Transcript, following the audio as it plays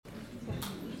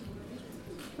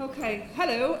Okay,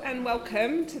 hello and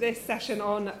welcome to this session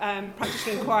on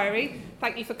practitioner inquiry.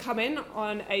 Thank you for coming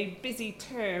on a busy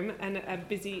term and a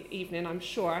busy evening, I'm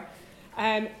sure.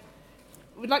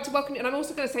 We'd like to welcome you, and I'm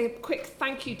also going to say a quick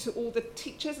thank you to all the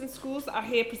teachers and schools that are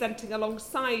here presenting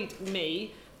alongside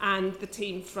me and the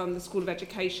team from the School of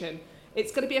Education.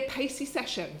 It's going to be a pacey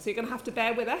session, so you're going to have to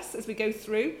bear with us as we go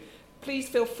through. Please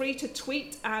feel free to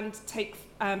tweet and take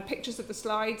pictures of the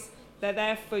slides. They're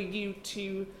there for you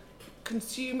to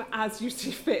consume as you see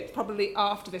fit, probably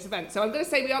after this event. So I'm going to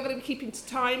say we are going to be keeping to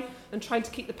time and trying to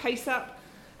keep the pace up.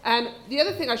 The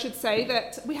other thing I should say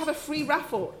that we have a free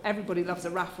raffle. Everybody loves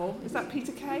a raffle. Is that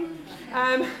Peter Kay?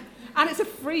 And it's a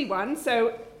free one.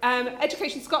 So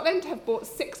Education Scotland have bought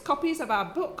 6 copies of our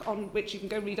book on which you can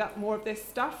go read up more of this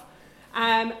stuff.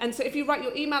 And so if you write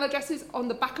your email addresses on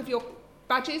the back of your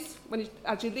badges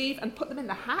as you leave and put them in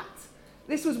the hat.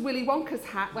 This was Willy Wonka's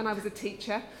hat when I was a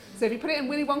teacher. So if you put it in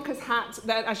Willy Wonka's hat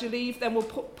then as you leave, then we'll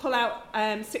pull out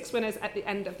 6 winners at the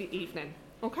end of the evening.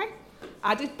 Okay?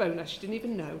 Added bonus, you didn't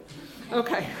even know.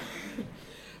 Okay.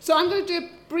 So I'm going to do a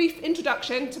brief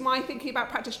introduction to my thinking about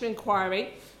practitioner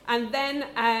inquiry. And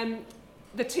then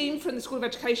the team from the School of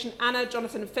Education, Anna,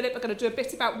 Jonathan and Philip, are going to do a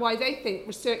bit about why they think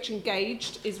research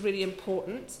engaged is really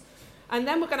important. And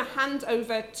then we're going to hand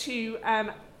over to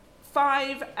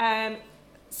 5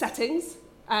 settings,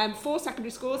 4 secondary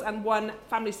schools and 1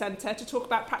 family centre to talk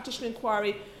about practitioner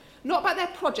inquiry, not about their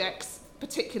projects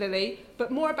particularly,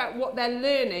 but more about what they're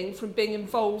learning from being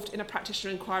involved in a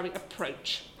practitioner inquiry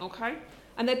approach, okay?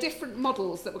 And they're different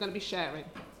models that we're going to be sharing.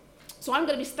 So I'm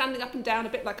going to be standing up and down a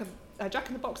bit like a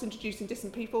jack-in-the-box introducing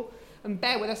different people, and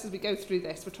bear with us as we go through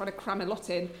this. We're trying to cram a lot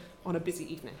in on a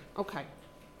busy evening. Okay.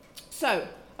 So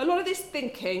a lot of this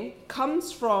thinking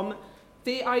comes from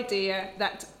the idea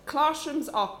that classrooms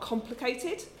are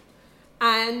complicated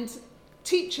and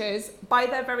teachers, by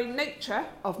their very nature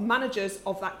of managers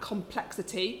of that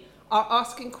complexity, are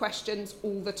asking questions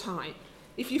all the time.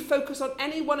 If you focus on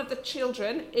any one of the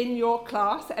children in your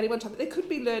class at any one time, they could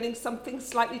be learning something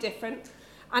slightly different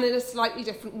and in a slightly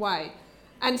different way.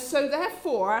 And so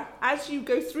therefore, as you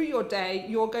go through your day,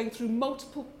 you're going through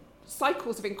multiple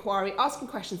cycles of inquiry, asking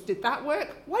questions. Did that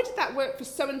work? Why did that work for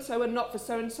so-and-so and not for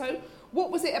so-and-so? What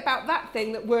was it about that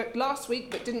thing that worked last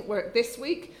week but didn't work this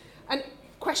week? And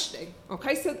questioning,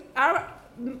 okay? So our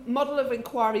model of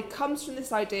inquiry comes from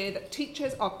this idea that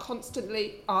teachers are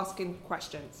constantly asking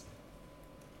questions.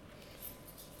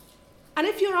 And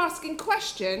if you're asking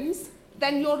questions,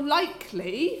 then you're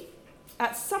likely,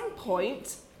 at some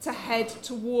point, to head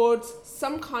towards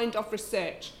some kind of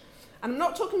research. And I'm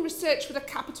not talking research with a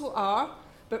capital R,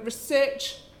 but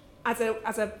research as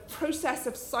a process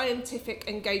of scientific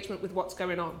engagement with what's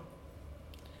going on.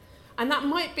 And that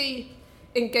might be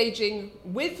engaging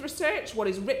with research, what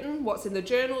is written, what's in the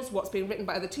journals, what's being written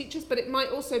by other teachers, but it might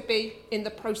also be in the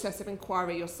process of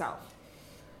inquiry yourself.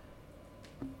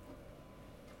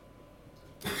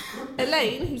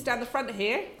 Elaine, who's down the front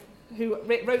here, who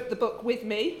wrote the book with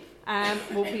me,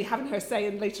 we'll be having her say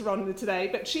in later on today,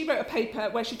 but she wrote a paper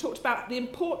where she talked about the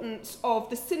importance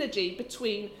of the synergy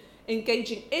between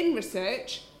engaging in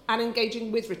research and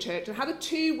engaging with research, and how the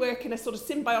two work in a sort of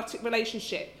symbiotic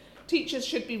relationship. Teachers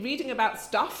should be reading about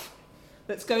stuff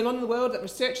that's going on in the world that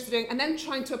researchers are doing, and then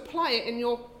trying to apply it in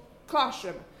your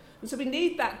classroom. And so we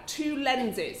need that 2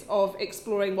 lenses of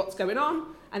exploring what's going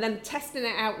on, and then testing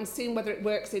it out and seeing whether it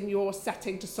works in your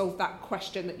setting to solve that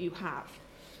question that you have.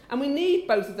 And we need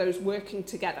both of those working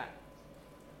together.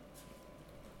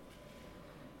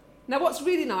 Now, what's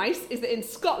really nice is that in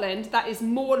Scotland, that is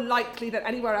more likely than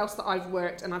anywhere else that I've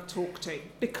worked and I've talked to,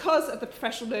 because of the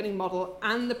professional learning model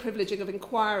and the privileging of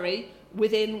inquiry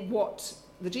within what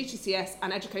the GTCS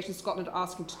and Education Scotland are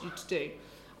asking you to do.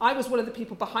 I was one of the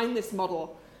people behind this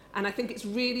model, and I think it's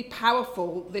really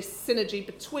powerful, this synergy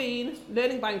between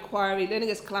learning by inquiry, learning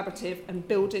as collaborative, and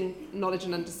building knowledge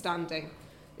and understanding.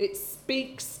 It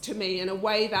speaks to me in a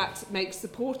way that makes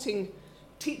supporting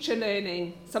teacher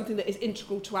learning something that is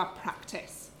integral to our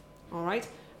practice, all right?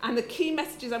 And the key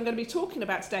messages I'm going to be talking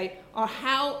about today are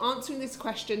how answering these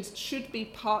questions should be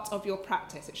part of your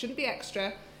practice. It shouldn't be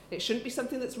extra. It shouldn't be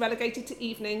something that's relegated to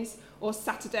evenings or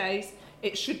Saturdays.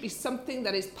 It should be something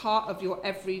that is part of your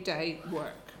everyday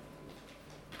work.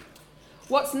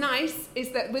 What's nice is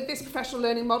that with this professional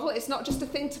learning model, it's not just a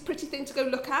pretty thing to go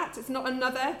look at. It's not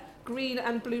another green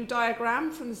and blue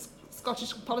diagram from the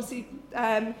Scottish policy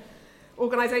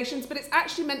organisations, but it's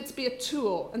actually meant to be a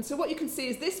tool. And so what you can see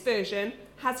is this version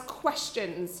has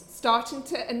questions starting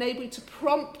to enable you to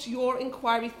prompt your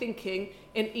inquiry thinking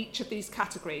in each of these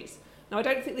categories. Now, I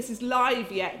don't think this is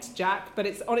live yet, Jack, but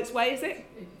it's on its way, is it?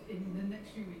 In the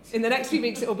next few weeks. In the next few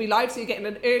weeks, it will be live, so you're getting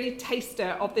an early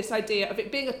taster of this idea of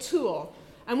it being a tool.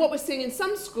 And what we're seeing in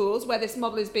some schools where this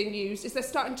model is being used is they're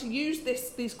starting to use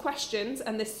these questions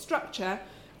and this structure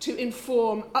to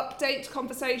inform update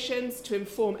conversations, to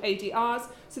inform ADRs.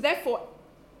 So therefore,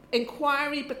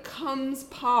 inquiry becomes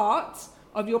part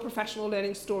of your professional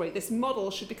learning story. This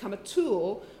model should become a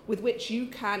tool with which you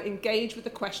can engage with the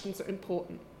questions that are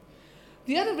important.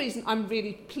 The other reason I'm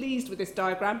really pleased with this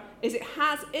diagram is it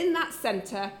has in that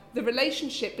centre the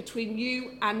relationship between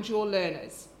you and your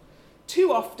learners.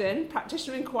 Too often,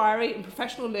 practitioner inquiry and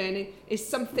professional learning is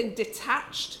something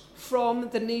detached from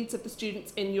the needs of the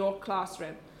students in your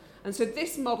classroom. And so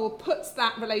this model puts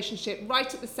that relationship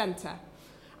right at the centre.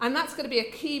 And that's going to be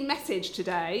a key message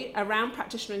today around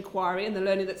practitioner inquiry and the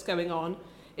learning that's going on,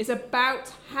 is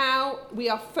about how we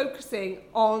are focusing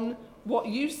on what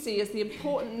you see as the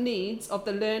important needs of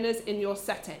the learners in your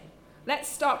setting. Let's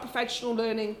start professional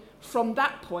learning from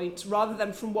that point rather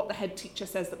than from what the head teacher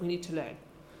says that we need to learn.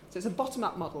 So it's a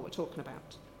bottom-up model we're talking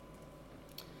about.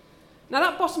 Now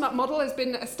that bottom-up model has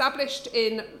been established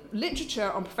in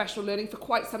literature on professional learning for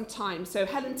quite some time. So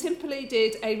Helen Timperley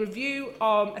did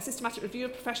a systematic review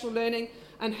of professional learning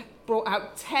and brought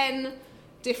out 10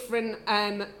 different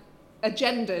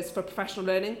agendas for professional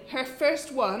learning. Her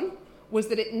first one was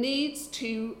that it needs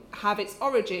to have its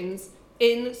origins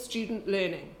in student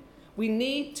learning. We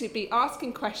need to be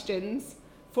asking questions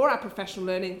for our professional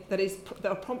learning that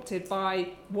are prompted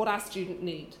by what our students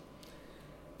need.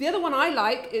 The other one I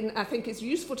like, and I think is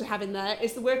useful to have in there,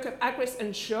 is the work of Agris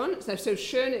and Schoen. So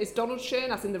Schoen is Donald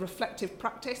Schoen, as in the reflective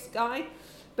practice guy.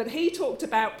 But he talked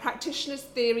about practitioners'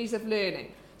 theories of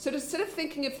learning. So instead of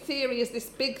thinking of theory as this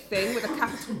big thing with a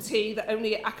capital T that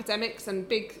only academics and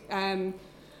big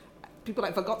people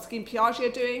like Vygotsky and Piaget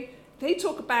are doing, they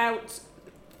talk about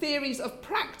theories of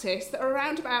practice that are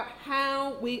around about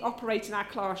how we operate in our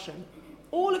classroom.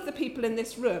 All of the people in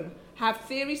this room have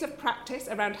theories of practice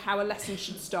around how a lesson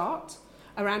should start,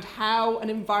 around how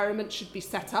an environment should be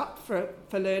set up for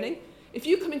learning. If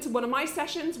you come into one of my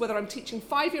sessions, whether I'm teaching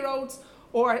 5-year-olds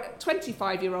or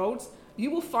 25-year-olds,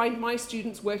 you will find my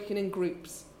students working in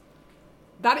groups.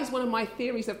 That is one of my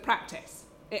theories of practice.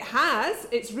 It has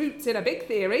its roots in a big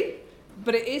theory,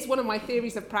 but it is one of my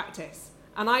theories of practice.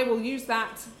 And I will use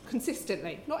that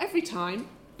consistently. Not every time,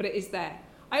 but it is there.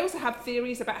 I also have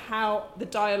theories about how the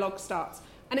dialogue starts.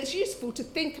 And it's useful to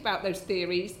think about those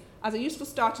theories as a useful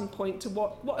starting point to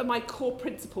what are my core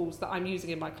principles that I'm using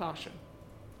in my classroom.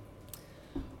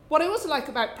 What I also like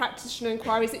about practitioner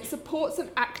inquiry is it supports an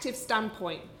active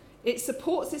standpoint. It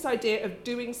supports this idea of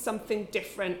doing something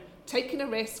different, taking a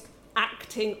risk,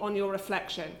 acting on your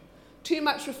reflection. Too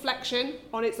much reflection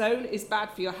on its own is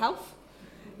bad for your health.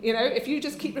 You know, if you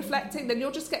just keep reflecting, then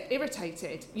you'll just get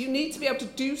irritated. You need to be able to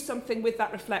do something with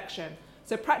that reflection.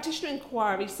 So practitioner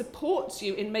inquiry supports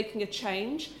you in making a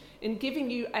change, in giving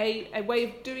you a way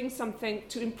of doing something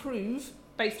to improve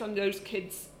based on those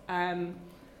kids'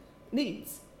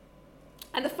 needs.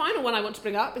 And the final one I want to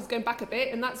bring up is going back a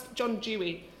bit, and that's John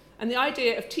Dewey, and the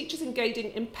idea of teachers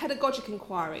engaging in pedagogic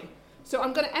inquiry. So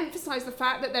I'm going to emphasise the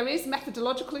fact that there is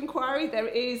methodological inquiry, there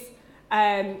is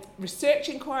research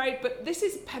inquiry, but this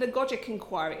is pedagogic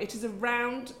inquiry. It is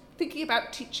around thinking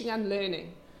about teaching and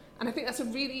learning. And I think that's a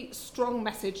really strong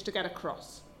message to get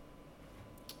across.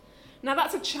 Now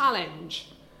that's a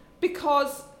challenge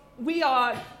because we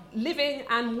are living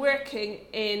and working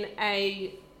in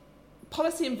a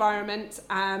policy environment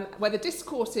where the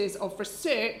discourses of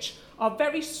research are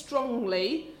very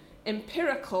strongly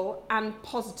empirical and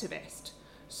positivist.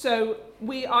 So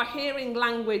we are hearing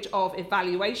language of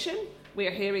evaluation, we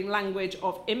are hearing language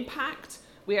of impact,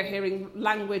 we are hearing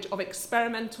language of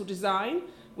experimental design,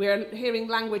 we are hearing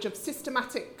language of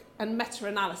systematic and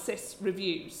meta-analysis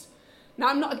reviews. Now,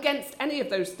 I'm not against any of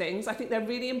those things. I think they're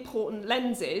really important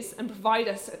lenses and provide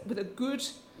us with a good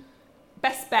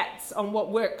best bets on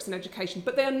what works in education,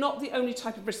 but they are not the only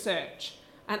type of research.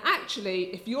 And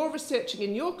actually, if you're researching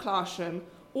in your classroom,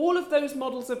 all of those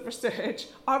models of research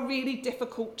are really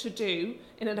difficult to do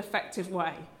in an effective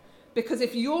way. Because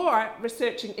if you're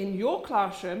researching in your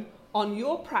classroom on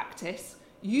your practice,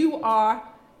 you are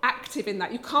active in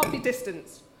that. You can't be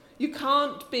distanced. You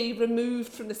can't be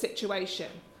removed from the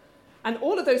situation. And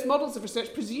all of those models of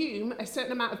research presume a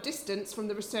certain amount of distance from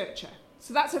the researcher.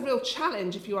 So that's a real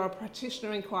challenge if you are a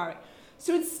practitioner inquiry.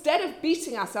 So instead of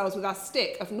beating ourselves with our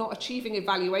stick of not achieving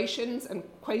evaluations and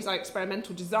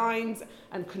quasi-experimental designs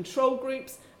and control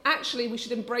groups, actually we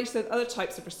should embrace those other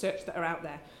types of research that are out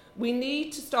there. We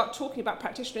need to start talking about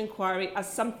practitioner inquiry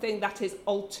as something that is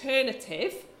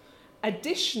alternative,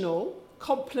 additional,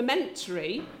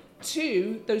 complementary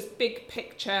to those big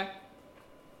picture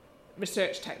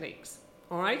research techniques,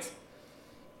 all right?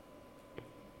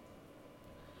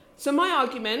 So our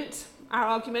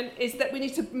argument is that we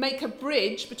need to make a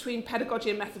bridge between pedagogy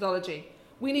and methodology.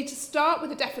 We need to start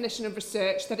with a definition of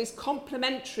research that is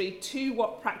complementary to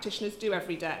what practitioners do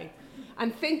every day,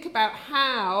 and think about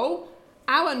how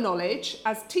our knowledge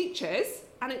as teachers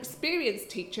and experienced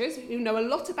teachers who know a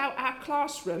lot about our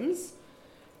classrooms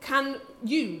can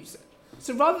use.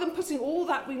 So rather than putting all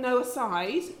that we know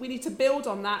aside, we need to build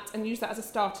on that and use that as a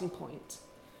starting point.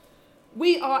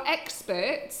 We are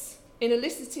experts in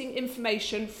eliciting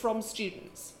information from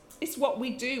students. It's what we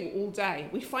do all day.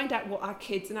 We find out what our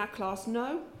kids in our class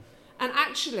know. And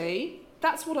actually,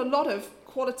 that's what a lot of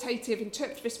qualitative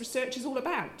interpretivist research is all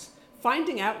about.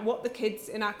 Finding out what the kids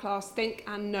in our class think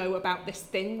and know about this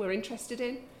thing we're interested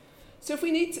in. So if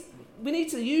we need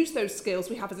to use those skills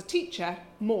we have as a teacher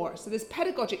more. So there's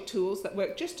pedagogic tools that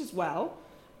work just as well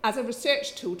as a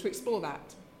research tool to explore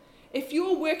that. If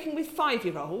you're working with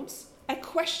 5-year-olds, a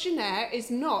questionnaire is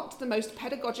not the most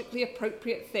pedagogically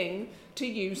appropriate thing to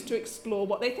use to explore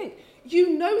what they think.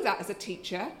 You know that as a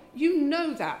teacher, you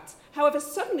know that. However,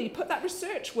 suddenly you put that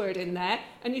research word in there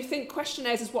and you think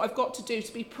questionnaires is what I've got to do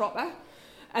to be proper,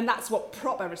 and that's what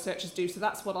proper researchers do, so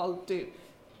that's what I'll do.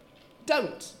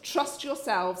 Don't. Trust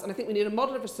yourselves, and I think we need a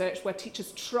model of research where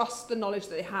teachers trust the knowledge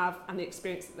that they have and the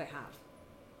experience that they have.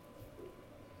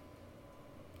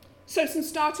 So some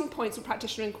starting points for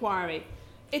practitioner inquiry.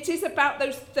 It is about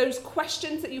those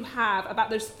questions that you have, about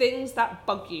those things that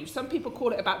bug you. Some people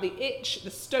call it about the itch, the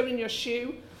stone in your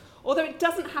shoe, although it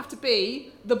doesn't have to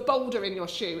be the boulder in your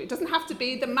shoe. It doesn't have to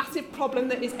be the massive problem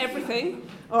that is everything,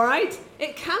 all right?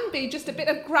 It can be just a bit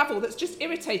of gravel that's just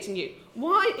irritating you.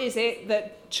 Why is it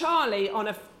that Charlie on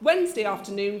a Wednesday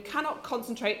afternoon cannot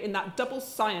concentrate in that double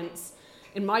science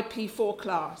in my P4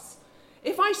 class?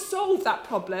 If I solve that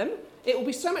problem, it will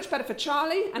be so much better for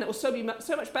Charlie, and it will be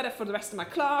so much better for the rest of my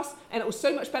class, and it will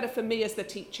so much better for me as the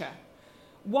teacher.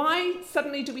 Why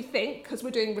suddenly do we think, because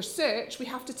we're doing research, we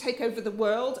have to take over the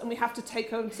world and we have to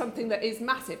take on something that is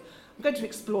massive? I'm going to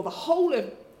explore the whole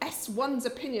of S1's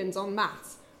opinions on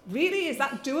maths. Really? Is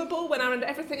that doable when under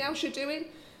everything else you're doing?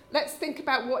 Let's think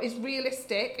about what is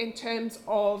realistic in terms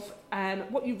of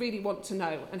what you really want to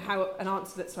know and how an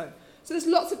answer that's so. So there's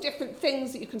lots of different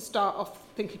things that you can start off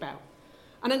thinking about.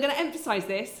 And I'm going to emphasise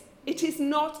this. It is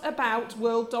not about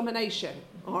world domination,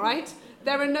 all right?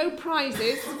 There are no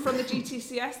prizes from the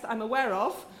GTCS that I'm aware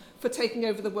of for taking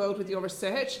over the world with your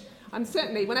research. And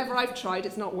certainly, whenever I've tried,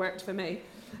 it's not worked for me.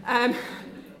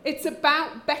 It's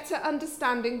about better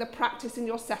understanding the practice in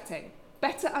your setting,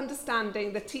 better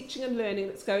understanding the teaching and learning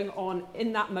that's going on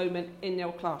in that moment in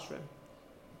your classroom.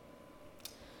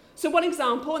 So one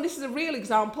example, and this is a real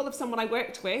example of someone I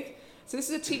worked with. So this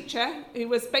is a teacher who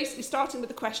was basically starting with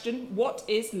the question, what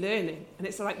is learning? And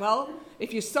it's like, well,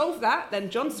 if you solve that, then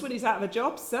John Swinney's out of a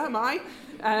job, so am I.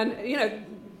 And,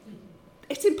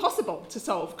 it's impossible to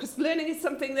solve because learning is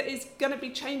something that is going to be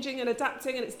changing and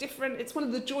adapting, and it's different. It's one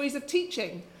of the joys of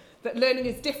teaching, that learning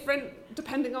is different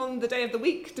depending on the day of the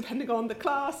week, depending on the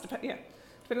class, depending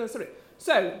on the subject.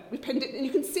 So we pinned it, and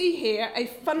you can see here a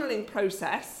funneling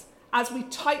process as we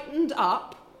tightened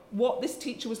up what this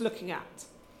teacher was looking at.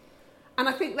 And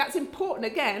I think that's important,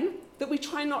 again, that we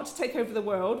try not to take over the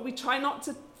world. We try not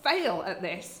to fail at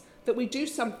this, that we do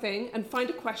something and find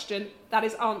a question that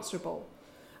is answerable.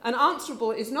 And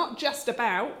answerable is not just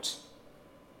about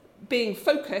being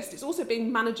focused, it's also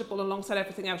being manageable alongside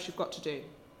everything else you've got to do.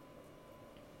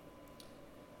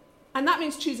 And that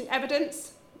means choosing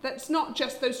evidence that's not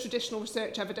just those traditional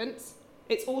research evidence.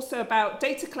 It's also about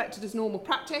data collected as normal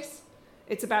practice.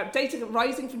 It's about data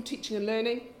arising from teaching and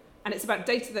learning. And it's about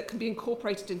data that can be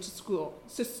incorporated into school.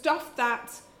 So stuff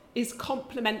that is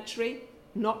complementary,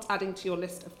 not adding to your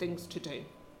list of things to do.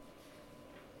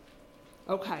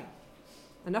 Okay,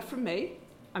 enough from me.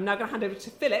 I'm now going to hand over to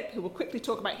Philip, who will quickly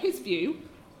talk about his view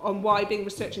on why being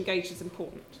research engaged is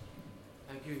important.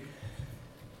 Thank you.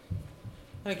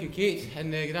 Thank you, Kate,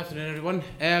 and good afternoon, everyone.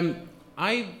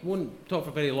 I won't talk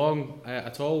for very long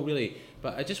at all, really,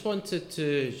 but I just wanted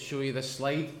to show you this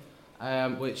slide,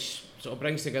 which sort of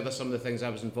brings together some of the things I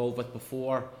was involved with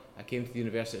before I came to the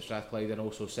University of Strathclyde and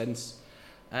also since.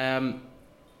 I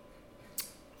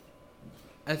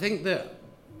think that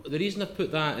the reason I've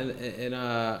put that in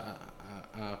a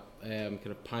kind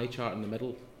of pie chart in the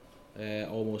middle,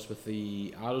 almost with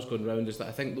the arrows going round, is that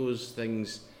I think those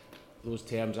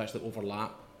terms actually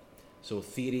overlap. So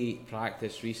theory,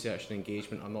 practice, research and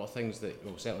engagement are not things that,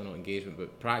 well, certainly not engagement,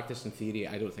 but practice and theory,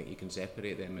 I don't think you can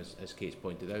separate them, as Kate's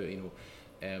pointed out.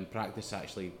 Practice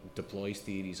actually deploys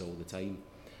theories all the time.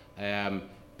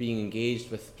 Being engaged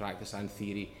with practice and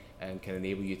theory can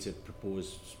enable you to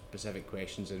propose specific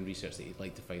questions and research that you'd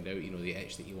like to find out, the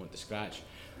itch that you want to scratch.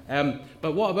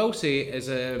 But what I will say is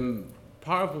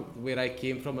part of where I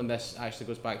came from, and this actually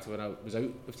goes back to when I was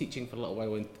out of teaching for a little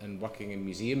while and working in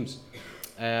museums.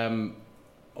 And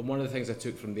one of the things I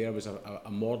took from there was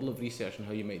a model of research on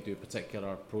how you might do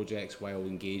particular projects while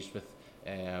engaged with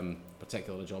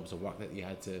particular jobs of work that you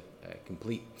had to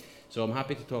complete. So I'm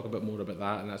happy to talk a bit more about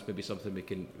that, and that's maybe something we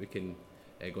can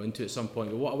go into at some point.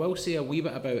 But what I will say a wee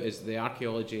bit about is the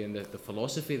archaeology and the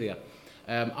philosophy there.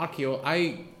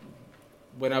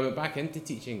 When I went back into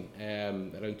teaching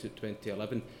around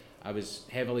 2011, I was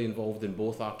heavily involved in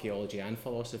both archaeology and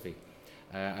philosophy,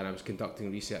 and I was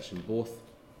conducting research in both.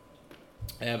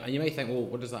 And you might think, well,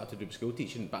 what does that have to do with school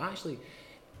teaching? But actually,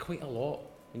 quite a lot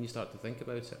when you start to think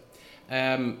about it.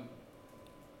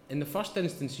 In the first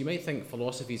instance, you might think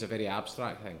philosophy is a very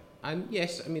abstract thing. And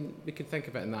yes, I mean, we could think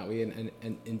of it in that way,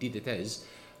 and indeed it is.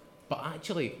 But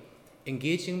actually,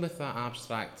 engaging with that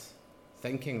abstract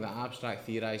thinking, that abstract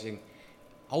theorising,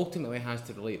 ultimately has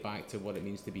to relate back to what it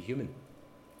means to be human,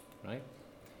 right?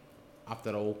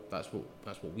 After all, that's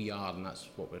what we are, and that's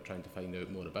what we're trying to find out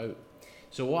more about.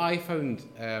 So what I found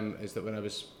is that when I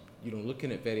was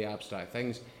looking at very abstract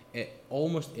things, it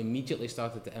almost immediately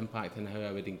started to impact on how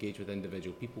I would engage with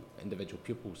individual people, individual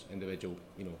pupils, individual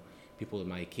people in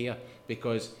my care,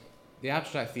 because the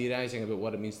abstract theorising about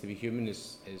what it means to be human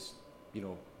is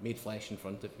made flesh in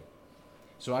front of you.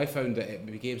 So I found that it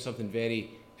became something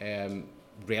very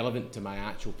relevant to my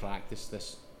actual practice,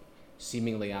 this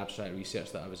seemingly abstract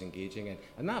research that I was engaging in.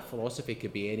 And that philosophy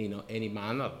could be any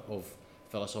manner of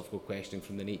philosophical questioning,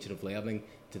 from the nature of learning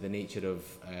to the nature of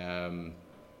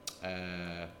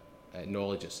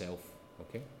knowledge itself.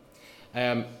 Okay.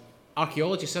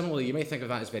 Archaeology, similarly, you may think of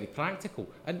that as very practical,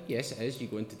 and yes, it is. You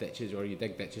go into ditches, or you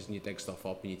dig ditches and you dig stuff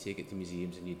up and you take it to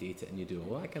museums and you date it and you do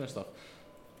all that kind of stuff.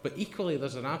 But equally,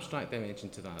 there's an abstract dimension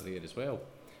to that there as well,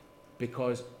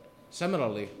 because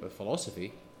similarly with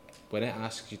philosophy, when it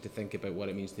asks you to think about what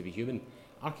it means to be human,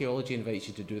 archaeology invites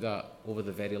you to do that over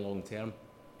the very long term,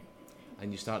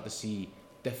 and you start to see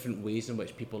different ways in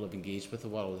which people have engaged with the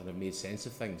world and have made sense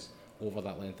of things over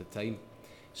that length of time.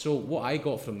 So what I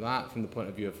got from that, from the point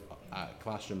of view of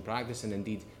classroom practice, and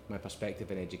indeed my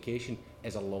perspective in education,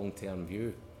 is a long-term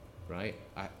view, right?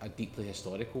 A deeply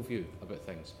historical view about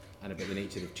things and about the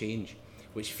nature of change,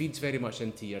 which feeds very much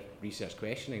into your research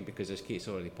questioning, because as Kate's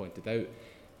already pointed out,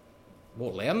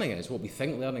 what learning is, what we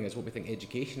think learning is, what we think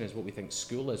education is, what we think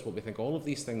school is, what we think all of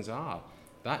these things are,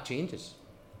 that changes.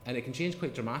 And it can change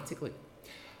quite dramatically.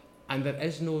 And there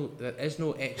is no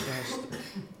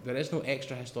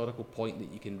extra historical point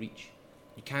that you can reach.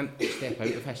 You can't step out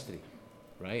of history,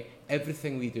 right?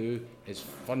 Everything we do is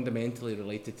fundamentally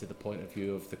related to the point of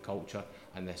view of the culture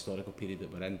and the historical period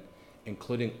that we're in,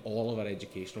 including all of our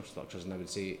educational structures, and I would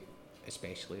say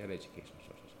especially our educational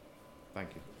structures. Thank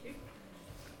you.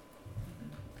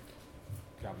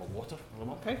 Grab my water.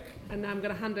 Okay. And now I'm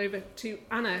going to hand over to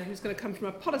Anna, who's going to come from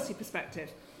a policy perspective.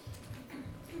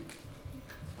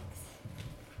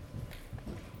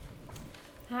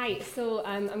 Hi, so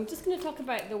I'm just going to talk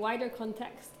about the wider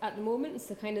context at the moment,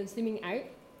 so kind of zooming out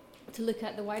to look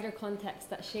at the wider context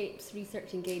that shapes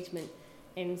research engagement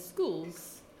in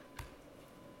schools.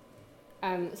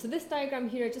 So this diagram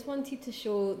here, I just wanted to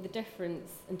show the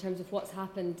difference in terms of what's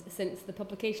happened since the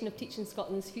publication of Teaching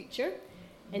Scotland's Future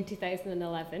in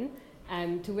 2011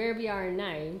 to where we are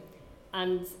now.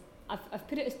 And I've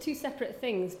put it as two separate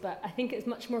things, but I think it's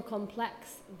much more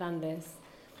complex than this.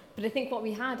 But I think what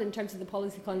we had in terms of the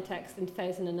policy context in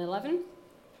 2011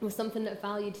 was something that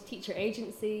valued teacher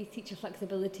agency, teacher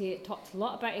flexibility. It talked a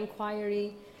lot about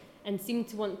inquiry and seemed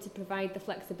to want to provide the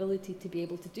flexibility to be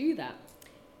able to do that.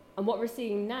 And what we're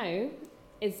seeing now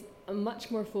is a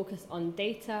much more focus on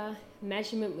data,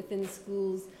 measurement within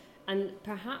schools, and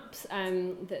perhaps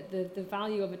the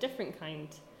value of a different kind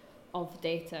of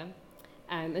data.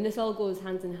 And this all goes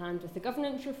hand in hand with the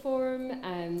governance reform,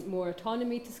 more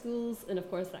autonomy to schools, and of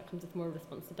course that comes with more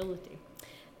responsibility.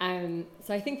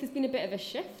 So I think there's been a bit of a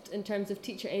shift in terms of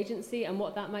teacher agency and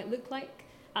what that might look like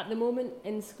at the moment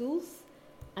in schools.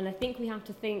 And I think we have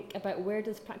to think about, where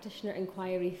does practitioner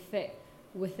inquiry fit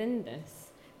within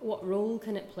this? What role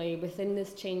can it play within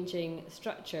this changing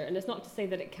structure? And it's not to say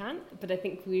that it can't, but I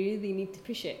think we really need to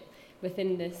push it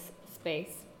within this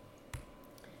space.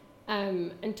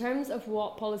 In terms of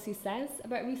what policy says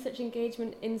about research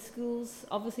engagement in schools,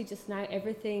 obviously just now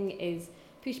everything is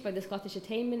pushed by the Scottish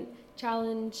Attainment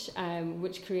Challenge,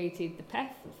 which created the PEF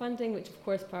funding, which of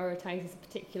course prioritises a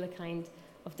particular kind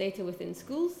of data within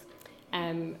schools.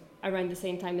 Around the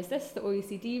same time as this, the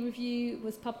OECD review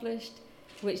was published.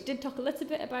 which did talk a little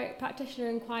bit about practitioner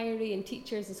inquiry and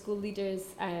teachers and school leaders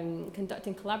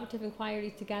conducting collaborative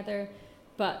inquiry together,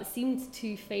 but seemed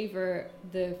to favour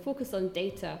the focus on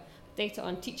data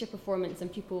on teacher performance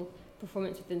and pupil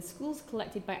performance within schools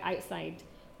collected by outside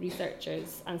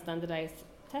researchers and standardised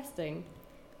testing.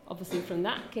 Obviously from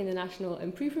that came the National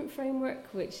Improvement Framework,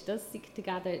 which does seek to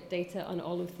gather data on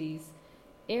all of these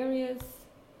areas.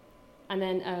 And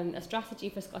then a strategy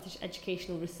for Scottish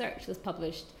educational research was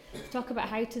published to talk about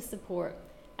how to support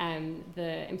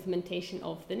the implementation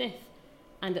of the NIF.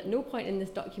 And at no point in this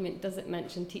document does it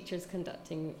mention teachers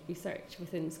conducting research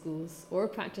within schools or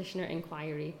practitioner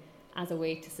inquiry as a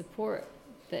way to support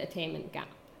the attainment gap.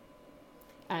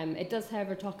 It does,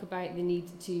 however, talk about the need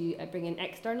to bring in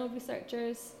external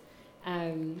researchers,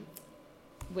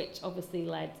 which obviously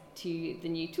led to the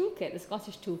new toolkit, the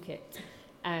Scottish Toolkit,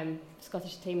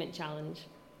 Scottish Attainment Challenge,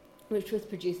 which was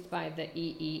produced by the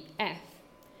EEF.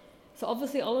 So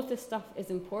obviously all of this stuff is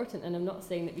important, and I'm not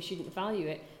saying that we shouldn't value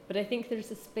it, but I think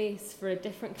there's a space for a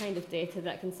different kind of data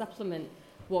that can supplement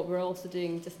what we're also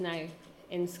doing just now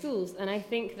in schools. And I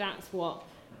think that's what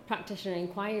practitioner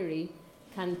inquiry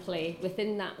can play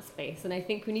within that space. And I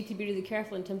think we need to be really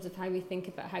careful in terms of how we think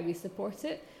about how we support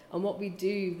it and what we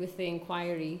do with the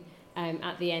inquiry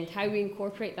at the end, how we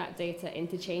incorporate that data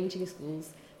into changing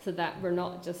schools so that we're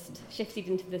not just shifted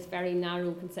into this very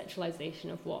narrow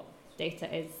conceptualisation of what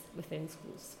data is within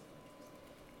schools.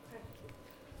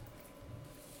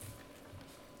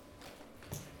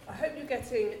 I hope you're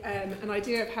getting an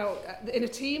idea of how, in a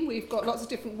team, we've got lots of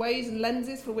different ways and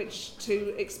lenses for which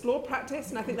to explore practice,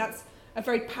 and I think that's a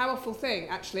very powerful thing,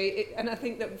 actually, and I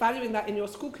think that valuing that in your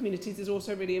school communities is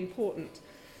also really important.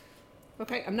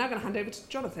 Okay, I'm now going to hand over to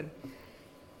Jonathan.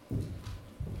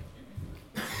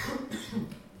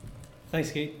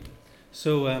 Thanks, Kate.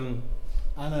 So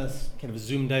Anna's kind of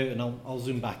zoomed out, and I'll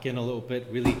zoom back in a little bit,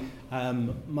 really. I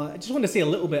just want to say a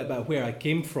little bit about where I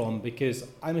came from, because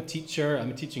I'm a teacher,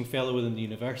 I'm a teaching fellow within the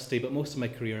university, but most of my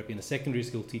career I've been a secondary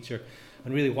school teacher.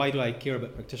 And really, why do I care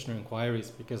about practitioner inquiries?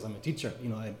 Because I'm a teacher. You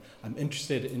know, I'm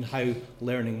interested in how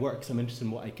learning works. I'm interested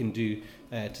in what I can do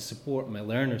to support my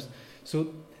learners.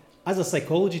 So, as a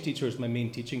psychology teacher, as my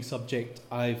main teaching subject,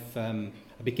 I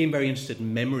became very interested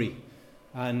in memory.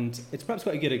 And it's perhaps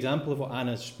quite a good example of what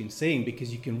Anna's been saying,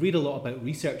 because you can read a lot about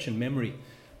research and memory.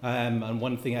 And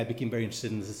one thing I became very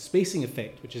interested in is the spacing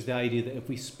effect, which is the idea that if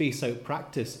we space out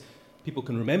practice, people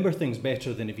can remember things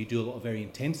better than if you do a lot of very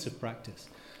intensive practice.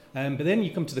 But then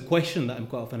you come to the question that I'm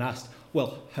quite often asked,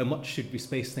 well, how much should we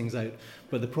space things out?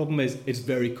 But the problem is it's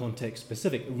very context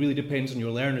specific. It really depends on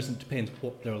your learners, and it depends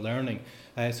what they're learning.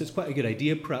 So it's quite a good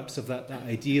idea, perhaps, of that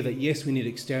idea that, yes, we need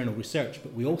external research,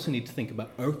 but we also need to think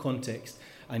about our context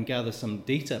and gather some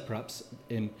data, perhaps,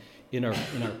 in our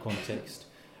context.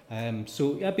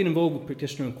 So yeah, I've been involved with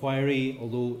practitioner inquiry,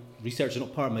 although research is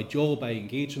not part of my job. I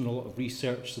engage in a lot of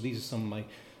research, so these are some of my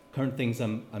current things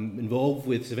I'm involved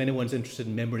with. So if anyone's interested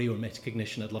in memory or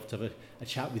metacognition, I'd love to have a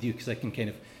chat with you, because I can kind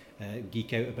of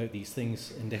geek out about these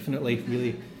things indefinitely,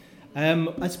 really.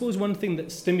 I suppose one thing that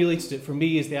stimulated it for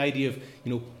me is the idea of,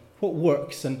 you know, what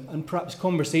works, and perhaps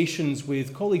conversations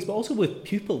with colleagues, but also with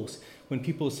pupils. When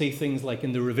people say things like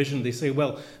in the revision, they say,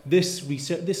 well, this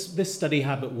study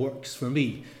habit works for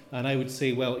me. And I would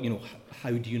say, well, you know,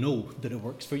 how do you know that it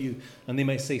works for you? And they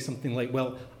might say something like,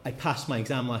 well, I passed my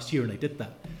exam last year and I did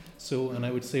that. So, and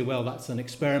I would say, well, that's an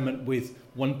experiment with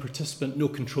one participant, no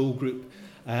control group.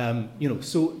 You know,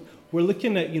 so we're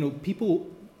looking at, you know, people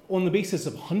on the basis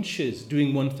of hunches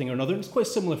doing one thing or another. And it's quite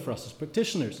similar for us as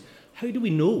practitioners. How do we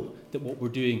know that what we're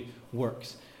doing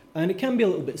works? And it can be a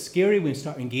little bit scary when we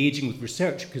start engaging with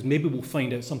research, because maybe we'll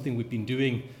find out something we've been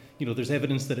doing, you know, there's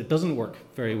evidence that it doesn't work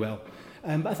very well.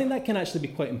 But I think that can actually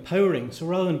be quite empowering. So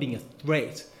rather than being a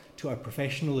threat to our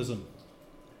professionalism,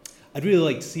 I'd really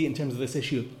like to see it in terms of this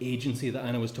issue of agency that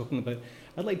Anna was talking about.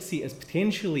 I'd like to see it as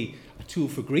potentially a tool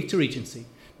for greater agency,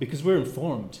 because we're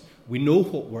informed. We know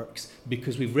what works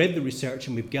because we've read the research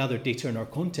and we've gathered data in our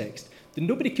context. Then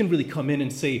nobody can really come in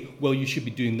and say, well, you should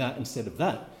be doing that instead of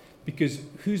that. Because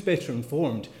who's better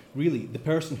informed, really? The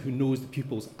person who knows the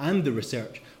pupils and the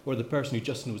research, or the person who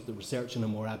just knows the research on a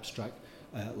more abstract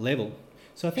level?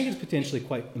 So I think it's potentially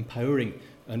quite empowering,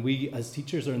 and we as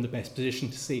teachers are in the best position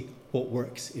to say what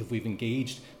works if we've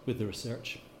engaged with the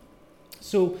research.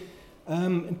 So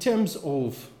in terms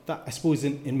of that, I suppose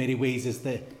in many ways is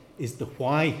the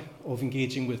why of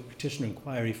engaging with practitioner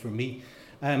inquiry for me.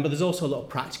 But there's also a lot of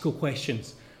practical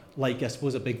questions, like I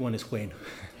suppose a big one is when.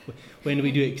 When do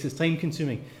we do it? Because it's time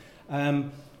consuming.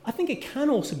 I think it can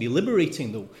also be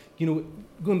liberating, though. You know,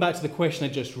 going back to the question I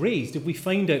just raised, if we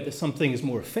find out that something is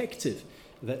more effective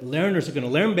that learners are going to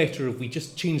learn better if we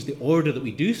just change the order that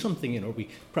we do something in, or we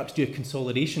perhaps do a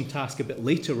consolidation task a bit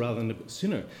later rather than a bit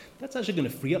sooner. That's actually going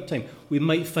to free up time. We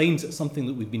might find that something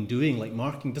that we've been doing, like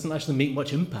marking, doesn't actually make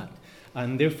much impact,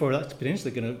 and therefore that's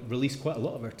potentially going to release quite a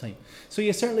lot of our time. So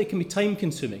yeah, certainly it can be time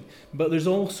consuming, but there's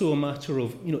also a matter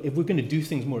of, if we're going to do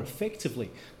things more effectively,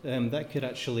 that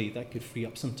could free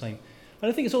up some time.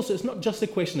 And I think it's not just a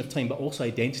question of time, but also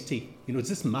identity. Does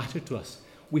this matter to us?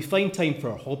 We find time for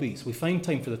our hobbies. We find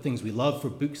time for the things we love, for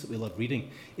books that we love reading.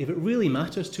 If it really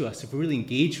matters to us, if we're really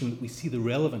engaged and we see the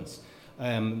relevance,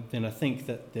 then I think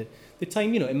that the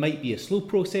time, it might be a slow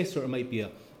process, or it might be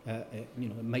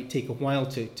it might take a while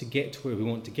to get to where we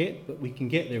want to get, but we can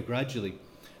get there gradually.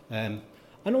 And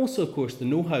also, of course, the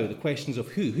know-how, the questions of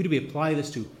who do we apply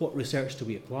this to? What research do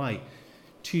we apply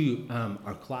to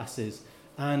our classes?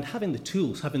 And having the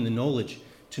tools, having the knowledge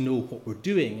to know what we're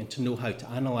doing and to know how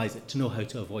to analyse it, to know how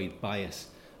to avoid bias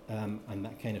and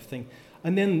that kind of thing.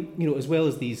 And then, as well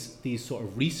as these sort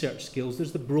of research skills,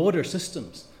 there's the broader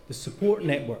systems, the support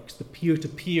networks, the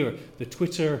peer-to-peer, the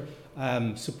Twitter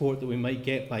support that we might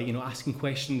get by, asking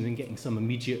questions and getting some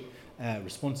immediate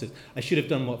responses. I should have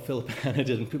done what Philip and Hannah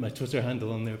did and put my Twitter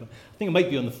handle on there, but I think it might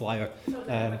be on the flyer.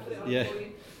 Yeah.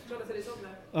 Jonathan, it's on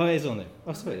there. Oh, it is on there.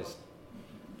 Oh, so it is.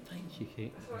 Thank you,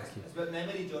 Kate. That's It's about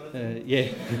memory, Jonathan. Yeah.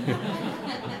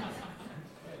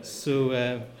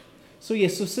 So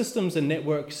systems and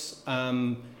networks,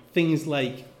 things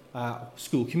like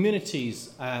school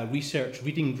communities, research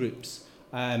reading groups,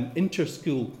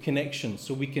 inter-school connections,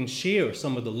 so we can share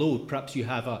some of the load. Perhaps you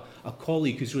have a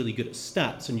colleague who's really good at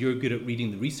stats and you're good at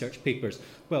reading the research papers.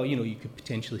 Well, you could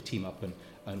potentially team up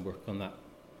and work on that.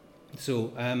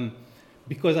 So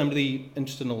because I'm really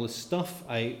interested in all this stuff,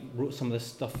 I wrote some of this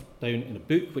stuff down in a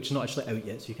book, which is not actually out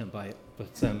yet, so you can't buy it.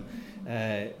 But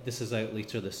this is out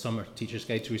later this summer, Teacher's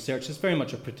Guide to Research. It's very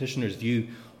much a practitioner's view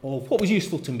of what was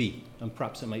useful to me, and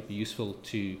perhaps it might be useful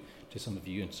to some of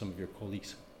you and some of your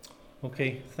colleagues.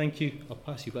 Okay, thank you. I'll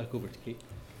pass you back over to Kate.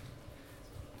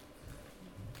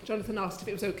 Jonathan asked if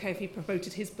it was okay if he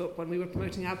promoted his book when we were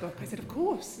promoting our book. I said, of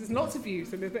course, there's lots of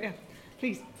views. Yeah,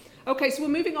 please. Okay, so we're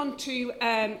moving on to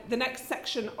the next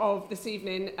section of this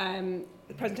evening,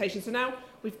 the presentation. So now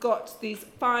we've got these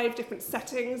 5 different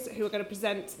settings who are going to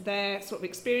present their sort of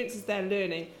experiences, their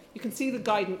learning. You can see the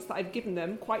guidance that I've given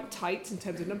them, quite tight in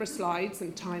terms of number of slides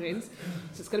and timings.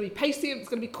 So it's going to be pacey and it's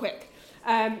going to be quick.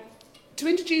 To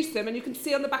introduce them, and you can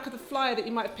see on the back of the flyer that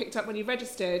you might have picked up when you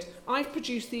registered, I've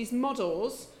produced these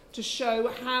models to show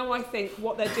how I think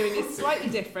what they're doing is slightly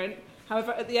different.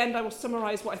 However, at the end, I will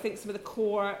summarise what I think some of the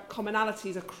core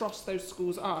commonalities across those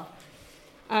schools are.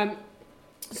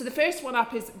 So the first one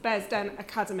up is Bearsden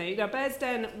Academy. Now,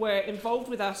 Bearsden were involved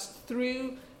with us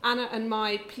through Anna and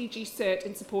my PG Cert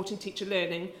in supporting teacher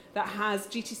learning that has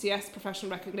GTCS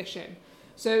professional recognition.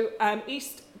 So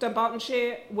East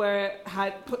Dunbartonshire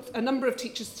had put a number of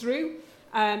teachers through,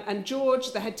 and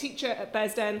George, the head teacher at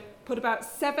Bearsden, put about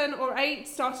 7 or 8,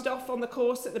 started off on the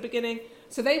course at the beginning.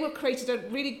 So they created a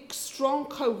really strong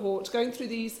cohort going through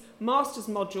these master's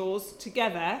modules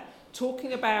together,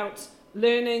 talking about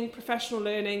learning, professional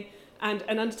learning, and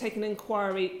undertaking an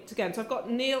inquiry together. So I've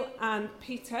got Neil and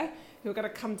Peter who are going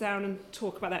to come down and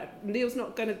talk about that. Neil's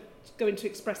not going to go into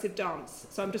expressive dance,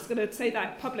 so I'm just going to say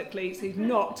that publicly, so he's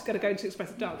not going to go into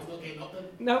expressive dance.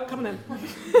 No, come on then.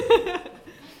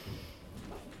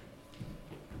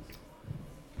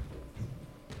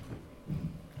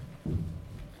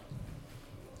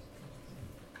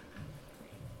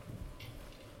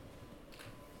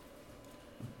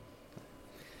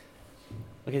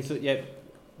 Okay, so yeah,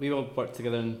 we all worked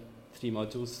together in 3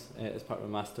 modules as part of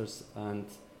my Masters, and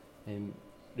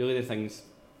really the things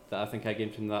that I think I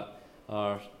gained from that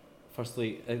are,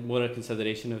 firstly, more a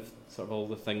consideration of sort of all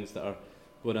the things that are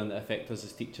going on that affect us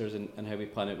as teachers and how we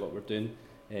plan out what we're doing,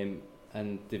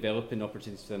 and developing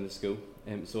opportunities within the school.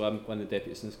 So I'm one of the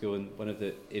deputies in the school, and one of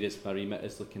the areas of my remit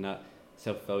is looking at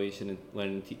self-evaluation and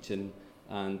learning and teaching,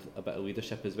 and a bit of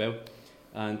leadership as well.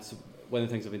 And so one of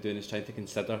the things I've been doing is trying to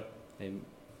consider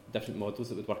different models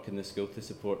that would work in the school to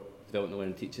support development of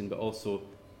learning and teaching, but also,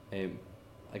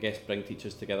 I guess, bring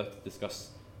teachers together to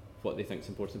discuss what they think is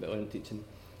important about learning and teaching.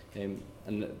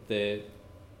 And the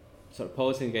sort of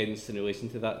policy and guidance in relation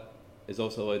to that has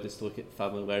also allowed us to look at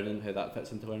family learning, how that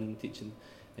fits into learning and teaching.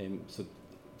 So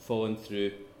following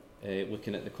through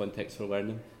looking at the context for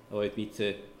learning allowed me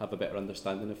to have a better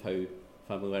understanding of how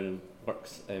family learning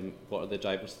works, what are the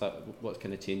drivers for that, what's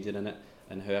kind of changing in it,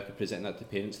 and how I could present that to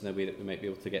parents in a way that we might be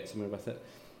able to get somewhere with it.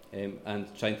 And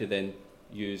trying to then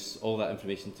use all that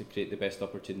information to create the best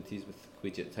opportunities with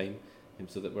collegiate time,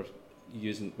 so that we're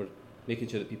making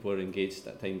sure that people are engaged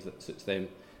at times that suits them,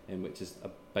 which is a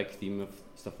big theme of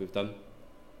stuff we've done.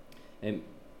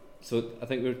 So I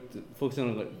think we're focusing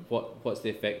on like what's the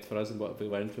effect for us and what have we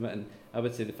learned from it, and I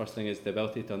would say the first thing is the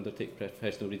ability to undertake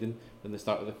professional reading from the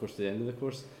start of the course to the end of the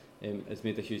course. It's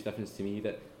made a huge difference to me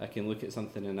that I can look at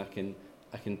something and I can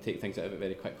take things out of it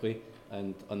very quickly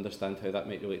and understand how that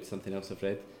might relate to something else I've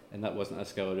read, and that wasn't a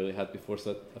skill I really had before,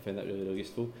 so I found that really, really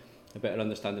useful. A better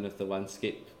understanding of the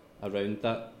landscape around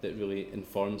that really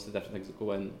informs the different things that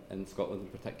go in Scotland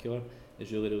in particular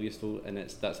is really, really useful, and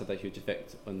that's had a huge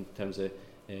effect in terms of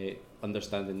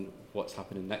understanding what's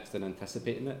happening next and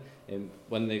anticipating it.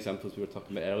 One of the examples we were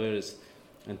talking about earlier is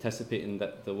anticipating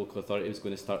that the local authority was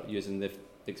going to start using the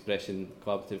expression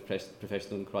collaborative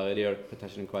professional inquiry or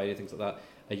petition inquiry, things like that,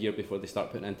 a year before they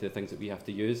start putting into the things that we have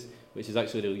to use, which is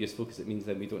actually really useful because it means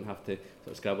then we don't have to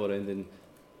sort of scrabble around and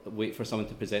wait for someone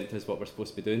to present to us what we're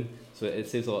supposed to be doing. So it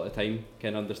saves a lot of time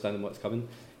kind of understanding what's coming,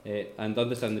 and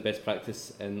understanding the best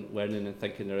practice in learning and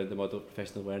thinking around the model of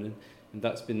professional learning. And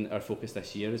that's been our focus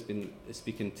this year, has been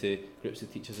speaking to groups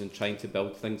of teachers and trying to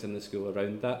build things in the school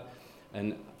around that.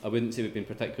 And I wouldn't say we've been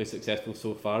particularly successful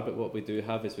so far, but what we do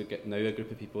have is we've got now a group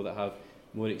of people that have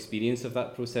more experience of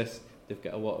that process. They've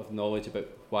got a lot of knowledge about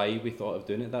why we thought of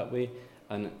doing it that way,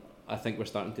 and I think we're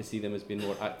starting to see them as being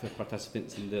more active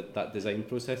participants in that design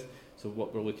process. So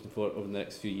what we're looking for over the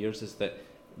next few years is that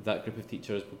group of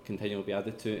teachers will continually be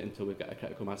added to it until we've got a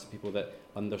critical mass of people that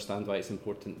understand why it's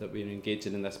important that we're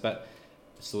engaging in this bit,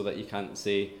 so that you can't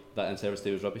say that in-service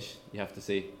day was rubbish. You have to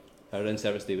say our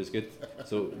in-service day was good.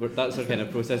 So that's our kind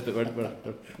of process, but we're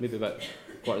maybe about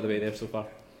a quarter of the way there so far.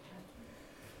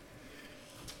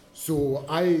 So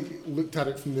I looked at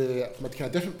it from a kind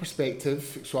of different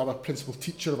perspective. So I'm a principal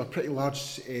teacher of a pretty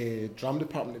large drama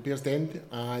department at Bearsden,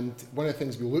 and one of the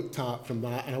things we looked at from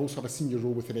that, and I also have a senior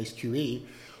role within SQA,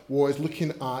 was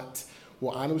looking at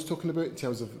what Anna was talking about in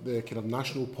terms of the kind of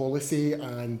national policy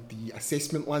and the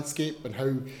assessment landscape and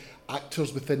how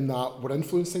actors within that were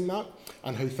influencing that,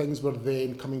 and how things were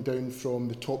then coming down from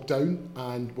the top down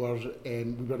and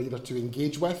we were either to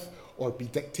engage with or be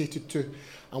dictated to.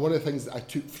 And one of the things that I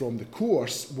took from the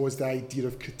course was the idea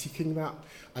of critiquing that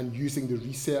and using the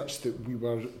research that we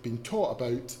were being taught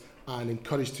about and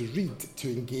encouraged to read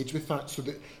to engage with that, so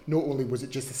that not only was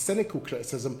it just a cynical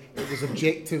criticism, it was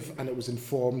objective and it was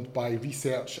informed by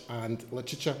research and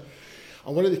literature.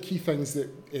 And one of the key things that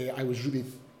I was really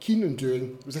keen on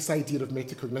doing was this idea of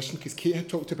metacognition, because Kate had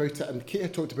talked about it, and Kate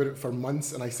had talked about it for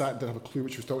months, and I sat and didn't have a clue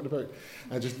what she was talking about.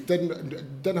 I just didn't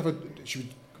have a... She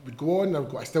would go on, and I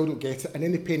would go, I still don't get it, and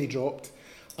then the penny dropped,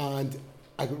 and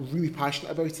I got really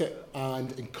passionate about it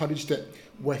and encouraged it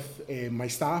with my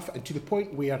staff, and to the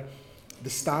point where the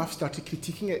staff started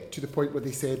critiquing it, to the point where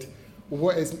they said, well,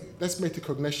 what is this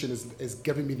metacognition is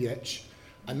giving me the itch,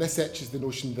 and this itch is the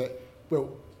notion that,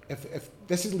 well, if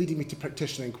this is leading me to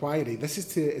practitioner inquiry,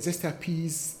 is this to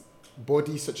appease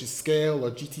bodies such as SCEL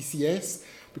or GTCS?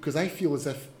 Because I feel as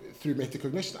if through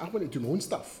metacognition I want to do my own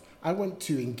stuff. I want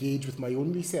to engage with my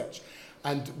own research.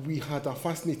 And we had a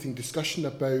fascinating discussion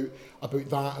about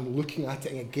that and looking at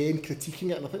it and again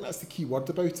critiquing it. And I think that's the key word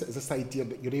about it, is this idea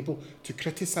that you're able to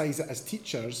criticise it as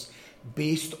teachers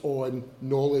based on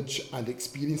knowledge and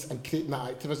experience and creating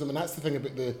that activism. And that's the thing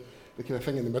about the kind of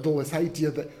thing in the middle, this idea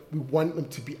that we want them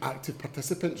to be active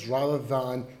participants rather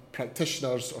than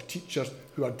practitioners or teachers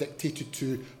who are dictated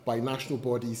to by national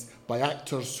bodies, by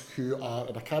actors who are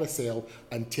in a carousel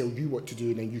and tell you what to do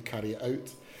and then you carry it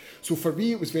out. So for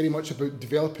me, it was very much about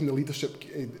developing the leadership,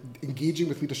 engaging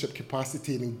with leadership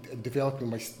capacity and developing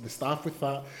the staff with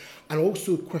that, and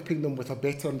also equipping them with a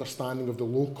better understanding of the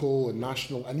local and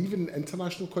national and even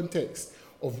international context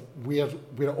of where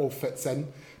it all fits in.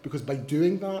 Because by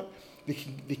doing that,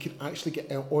 they can actually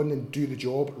get on and do the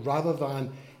job rather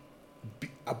than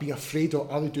being afraid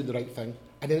of, are they doing the right thing?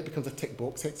 And then it becomes a tick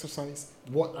box exercise.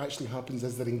 What actually happens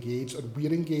is they're engaged, and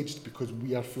we're engaged because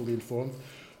we are fully informed.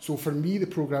 So for me, the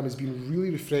programme has been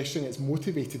really refreshing. It's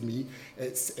motivated me.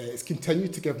 It's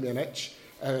continued to give me an itch.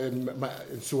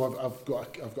 So I've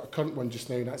got a current one just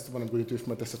now, and that's the one I'm going to do for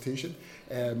my dissertation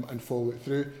and follow it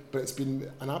through. But it's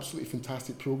been an absolutely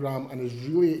fantastic programme and has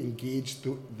really engaged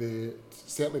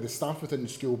certainly the staff within the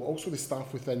school, but also the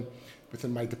staff within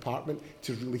my department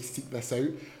to really seek this out.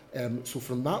 So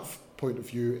from that point of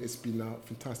view, it's been a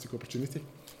fantastic opportunity.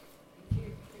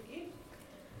 Thank you.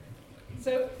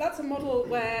 So that's a model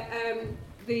where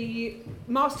the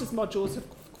master's modules have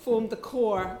formed the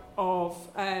core of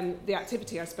the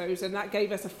activity, I suppose, and that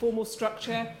gave us a formal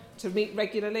structure to meet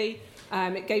regularly.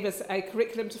 It gave us a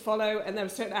curriculum to follow, and there were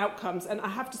certain outcomes. And I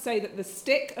have to say that the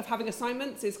stick of having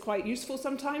assignments is quite useful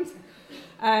sometimes,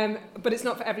 but it's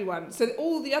not for everyone. So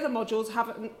all the other modules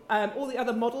haven't, all the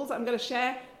other models I'm going to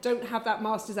share don't have that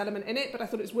master's element in it, but I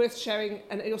thought it was worth sharing,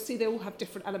 and you'll see they all have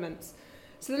different elements.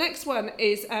 So the next one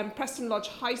is Preston Lodge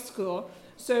High School.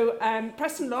 So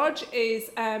Preston Lodge is,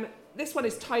 this one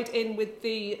is tied in with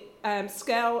the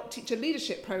SCALE Teacher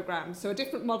Leadership Programme. So a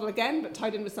different model again, but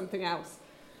tied in with something else.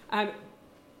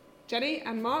 Jenny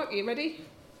and Mark, are you ready?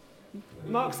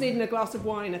 Mark's needing a glass of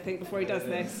wine, I think, before he does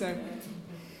this. So.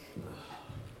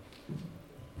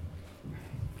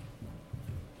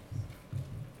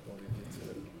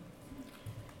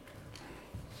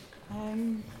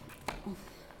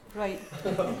 Right.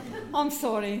 I'm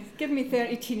sorry. Give me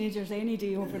 30 teenagers any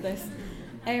day over this.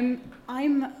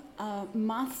 I'm a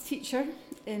maths teacher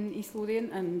in East Lothian,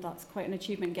 and that's quite an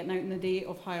achievement, getting out in the day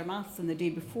of higher maths and the day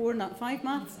before Nat 5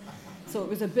 maths. So it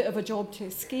was a bit of a job to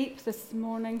escape this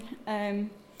morning. I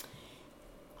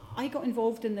got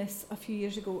involved in this a few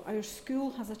years ago. Our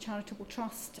school has a charitable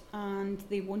trust, and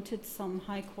they wanted some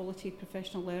high quality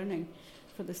professional learning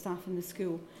for the staff in the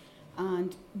school.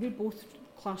 And we're both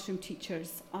classroom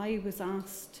teachers. I was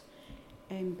asked,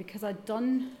 because I'd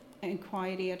done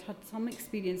inquiry, I'd had some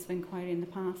experience of inquiry in the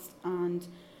past and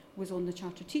was on the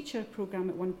charter teacher programme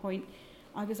at one point,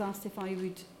 I was asked if I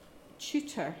would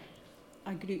tutor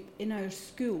a group in our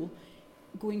school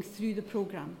going through the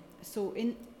programme. So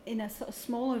in a sort of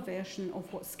smaller version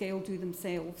of what SCALE do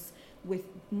themselves, with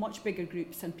much bigger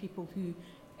groups and people who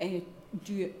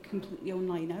do it completely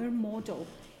online. Our model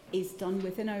is done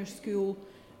within our school,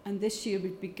 and this year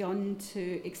we've begun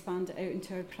to expand it out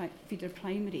into our feeder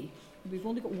primary. We've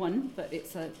only got one, but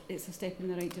it's a step in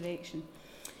the right direction.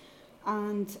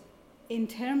 And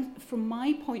from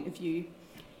my point of view,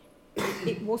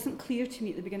 it wasn't clear to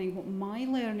me at the beginning what my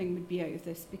learning would be out of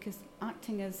this, because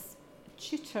acting as a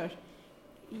tutor,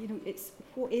 you know, it's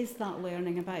what is that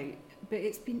learning about? But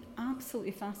it's been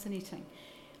absolutely fascinating.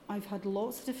 I've had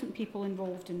lots of different people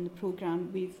involved in the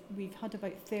programme. We've had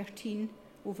about 13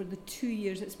 over the 2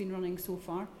 years it's been running so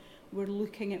far. We're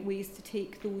looking at ways to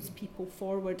take those people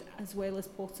forward, as well as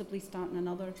possibly starting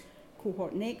another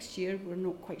cohort next year. We're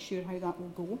not quite sure how that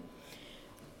will go.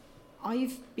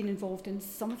 I've been involved in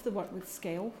some of the work with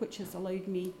SCALE, which has allowed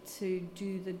me to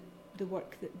do the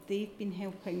work that they've been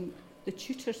helping the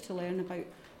tutors to learn about,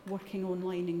 working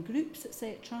online in groups,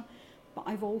 etc. But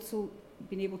I've also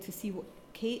been able to see what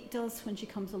Kate does when she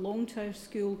comes along to our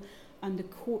school, and the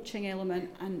coaching element,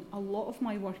 and a lot of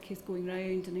my work is going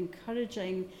around and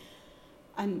encouraging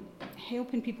and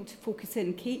helping people to focus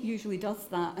in. Kate usually does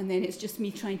that, and then it's just me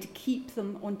trying to keep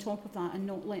them on top of that and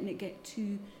not letting it get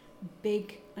too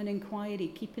big an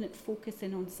inquiry, keeping it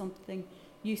focusing on something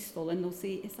useful. And they'll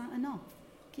say, is that enough?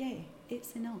 Yeah,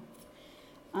 it's enough.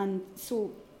 And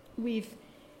so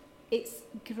it's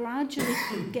gradually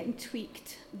getting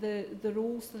tweaked. The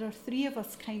roles, there are 3 of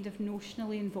us kind of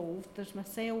notionally involved. There's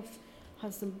myself,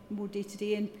 has the more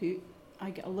day-to-day input.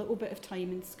 I get a little bit of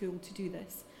time in school to do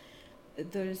this.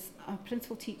 There's a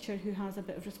principal teacher who has a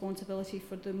bit of responsibility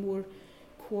for the more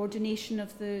coordination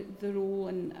of the role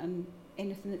and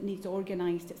anything that needs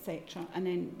organised, etc. And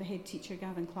then the head teacher,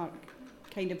 Gavin Clark,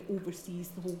 kind of oversees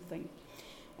the whole thing.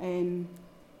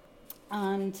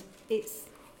 And it's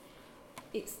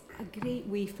a great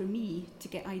way for me to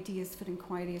get ideas for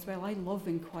inquiry as well. I love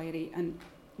inquiry, and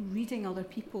reading other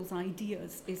people's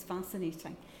ideas is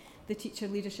fascinating. The teacher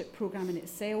leadership programme in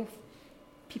itself,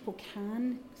 people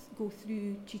can go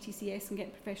through GTCS and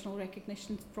get professional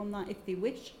recognition from that if they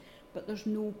wish, but there's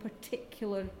no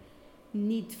particular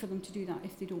need for them to do that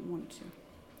if they don't want to.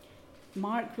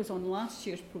 Mark was on last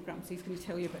year's programme, so he's going to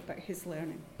tell you a bit about his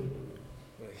learning.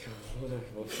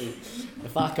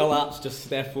 If that collapse, just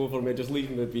step over me, just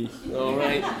leave me be. All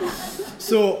right.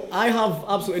 So I have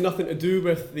absolutely nothing to do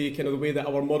with the kind of the way that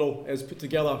our model is put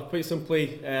together. Quite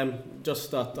simply, not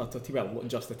just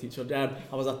a teacher.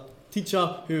 I was a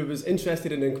teacher who was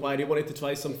interested in inquiry, wanted to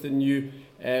try something new,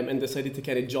 and decided to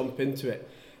kind of jump into it.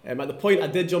 At the point I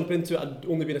did jump into it, I'd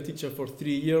only been a teacher for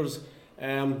 3 years.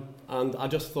 And I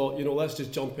just thought, let's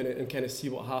just jump in it and kind of see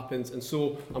what happens. And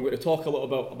so I'm going to talk a little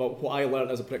bit about what I learned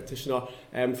as a practitioner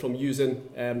from using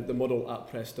the model at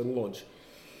Preston Lodge.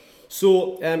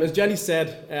 So as Jenny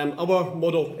said, our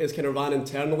model is kind of ran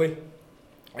internally.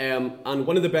 And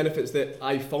one of the benefits that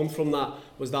I found from that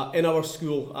was that in our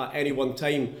school at any one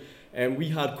time, we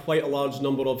had quite a large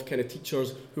number of kind of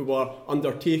teachers who were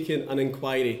undertaking an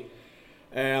inquiry.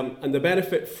 And the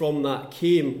benefit from that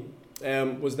came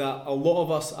was that a lot of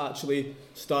us actually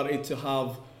started to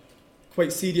have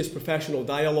quite serious professional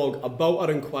dialogue about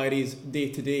our inquiries day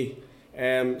to day.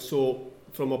 So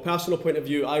from a personal point of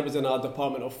view, I was in a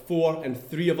department of 4, and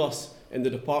 3 of us in the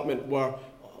department were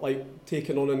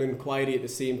taking on an inquiry at the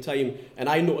same time, and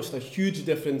I noticed a huge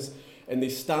difference in the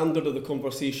standard of the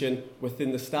conversation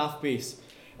within the staff base.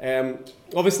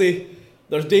 Obviously,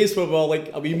 there's days where we're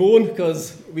a wee moan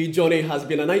because Johnny has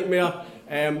been a nightmare,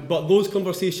 but those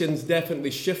conversations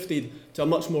definitely shifted to a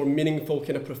much more meaningful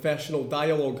kind of professional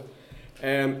dialogue.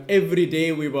 Every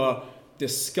day we were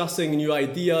discussing new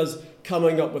ideas,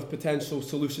 coming up with potential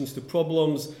solutions to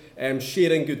problems,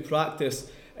 sharing good practice,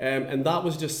 and that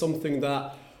was just something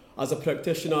that, as a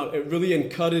practitioner, it really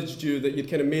encouraged you that you'd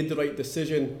kind of made the right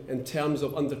decision in terms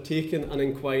of undertaking an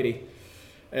inquiry.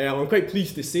 I'm quite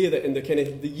pleased to say that in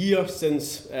the year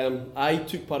since I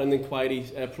took part in the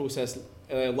inquiry process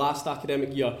last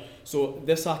academic year, so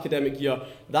this academic year,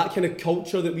 that kind of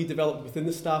culture that we developed within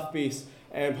the staff base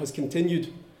has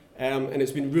continued, and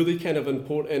it's been really kind of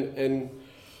important and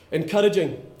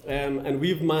encouraging, and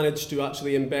we've managed to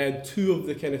actually embed 2 of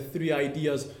the kind of 3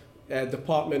 ideas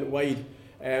department-wide.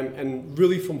 And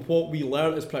really from what we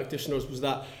learned as practitioners was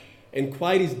that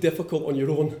inquiry is difficult on your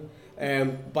own.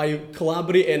 By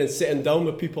collaborating and sitting down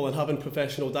with people and having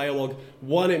professional dialogue,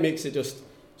 one, it makes it just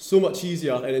so much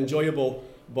easier and enjoyable,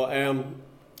 but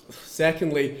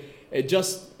secondly, it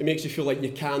makes you feel like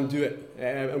you can do it,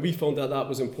 and we found that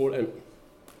was important.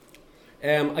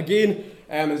 Again,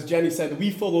 as Jenny said, we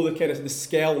follow the kind of the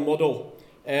SCELL model,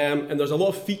 and there's a lot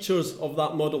of features of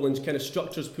that model and kind of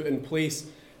structures put in place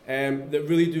that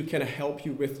really do kind of help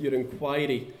you with your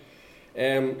inquiry.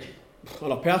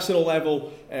 On a personal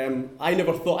level, I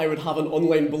never thought I would have an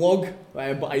online blog,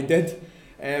 but I did.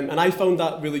 And I found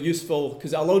that really useful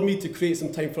because it allowed me to create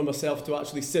some time for myself to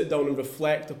actually sit down and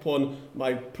reflect upon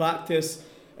my practice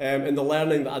and the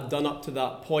learning that I'd done up to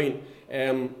that point.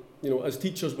 As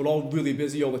teachers, we're all really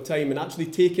busy all the time, and actually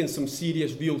taking some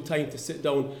serious real time to sit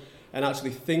down and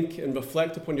actually think and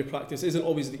reflect upon your practice isn't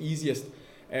always the easiest.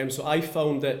 So I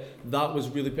found that was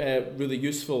really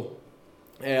useful.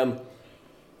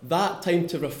 That time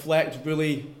to reflect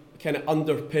really kind of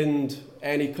underpinned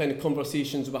any kind of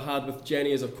conversations we had with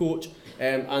Jenny as a coach,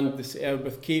 and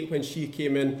with Kate when she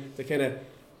came in to kind of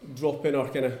drop in our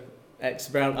kind of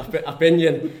expert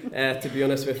opinion, to be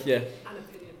honest with you.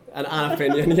 An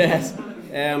opinion, yes.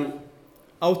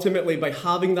 Ultimately, by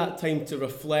having that time to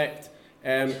reflect,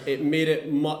 it made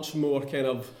it much more kind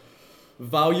of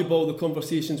valuable, the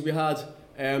conversations we had,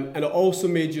 and it also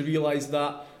made you realise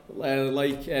that,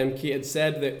 Kate had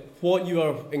said, that what you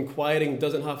are inquiring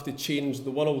doesn't have to change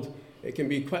the world. It can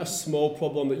be quite a small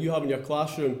problem that you have in your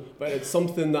classroom, but it's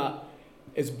something that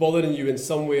is bothering you in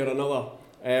some way or another,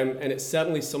 and it's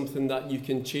certainly something that you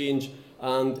can change,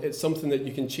 and it's something that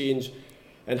you can change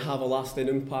and have a lasting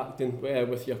impact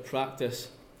with your practice.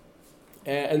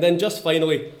 And then just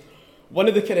finally, one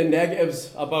of the kind of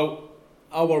negatives about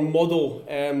our model,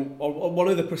 or one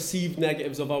of the perceived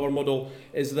negatives of our model,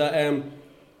 is that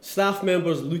staff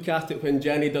members look at it when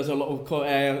Jenny does a little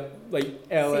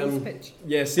sales pitch.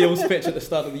 Yeah, sales pitch at the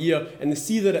start of the year, and they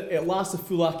see that it lasts a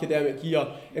full academic year,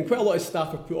 and quite a lot of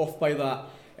staff are put off by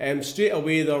that. Straight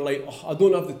away they're like, I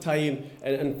don't have the time,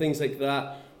 and things like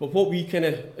that. But what we kind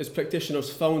of, as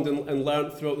practitioners, found and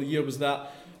learned throughout the year was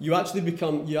that you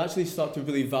actually start to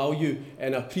really value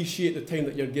and appreciate the time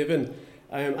that you're given.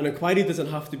 An inquiry doesn't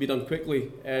have to be done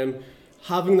quickly.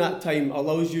 Having that time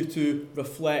allows you to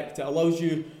reflect. It allows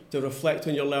you to reflect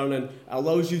on your learning. It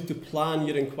allows you to plan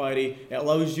your inquiry. It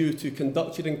allows you to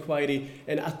conduct your inquiry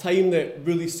in a time that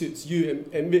really suits you.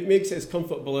 It makes it as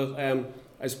comfortable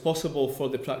as possible for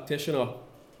the practitioner.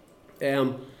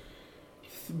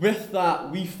 With that,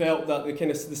 we felt that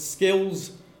the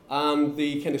skills and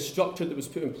the kind of structure that was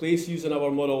put in place using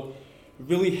our model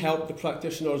really helped the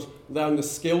practitioners learn the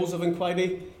skills of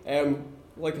inquiry.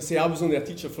 Like I say, I was only a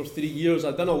teacher for 3 years.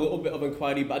 I'd done a little bit of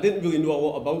inquiry, but I didn't really know a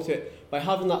lot about it. By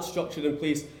having that structure in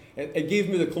place, it gave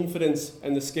me the confidence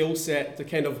and the skill set to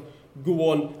kind of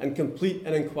go on and complete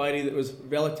an inquiry that was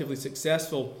relatively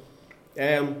successful.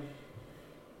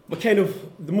 But kind of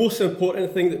the most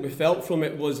important thing that we felt from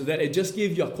it was that it just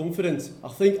gave you a confidence. I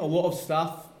think a lot of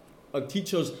staff and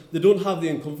teachers, they don't have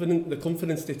the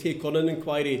confidence to take on an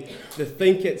inquiry. They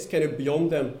think it's kind of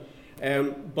beyond them.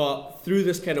 But through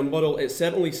this kind of model, it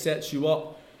certainly sets you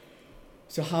up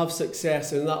to have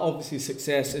success, and that obviously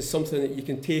success is something that you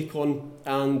can take on,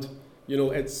 and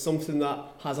it's something that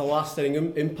has a lasting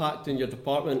impact in your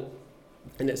department.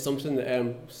 And it's something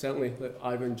that certainly that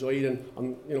I've enjoyed, and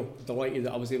I'm delighted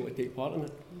that I was able to take part in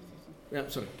it. Yeah,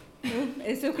 sorry. No,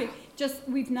 it's okay. Just,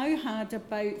 we've now had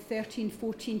about 13,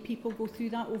 14 people go through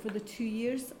that over the 2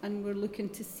 years, and we're looking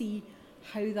to see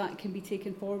how that can be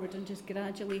taken forward and just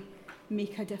gradually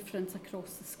make a difference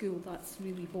across the school. That's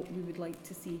really what we would like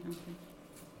to see happen.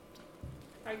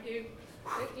 Thank you.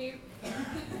 Thank you.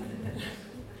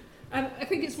 I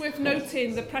think it's worth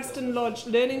noting the Preston Lodge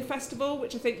Learning Festival,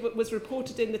 which I think was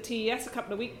reported in the TES a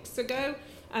couple of weeks ago,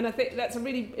 and I think that's a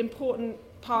really important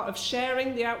part of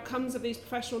sharing the outcomes of these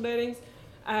professional learnings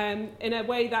in a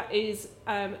way that is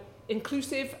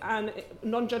inclusive and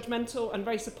non-judgmental and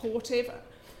very supportive.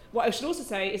 What I should also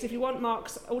say is if you want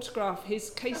Mark's autograph, his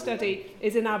case study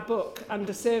is in our book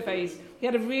under surveys. He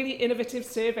had a really innovative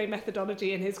survey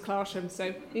methodology in his classroom, so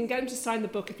you can get him to sign the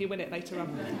book if you win it later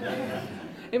on.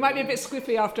 It might be a bit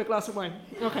squiffy after a glass of wine.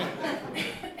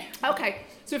 Okay,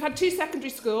 so we've had 2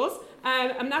 secondary schools.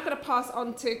 I'm now going to pass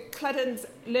on to Cleddon's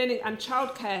Learning and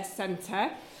Childcare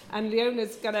Centre, and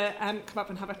Leona's going to come up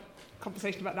and have a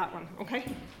conversation about that one, okay?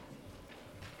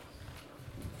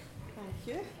 Thank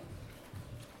you.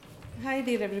 Hi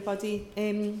there, everybody.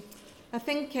 I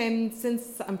think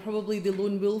since I'm probably the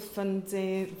lone wolf and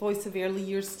voice of early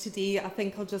years today, I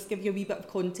think I'll just give you a wee bit of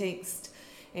context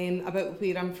about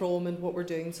where I'm from and what we're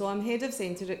doing. So I'm head of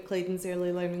centre at Cleddon's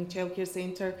Early Learning Childcare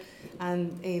Centre,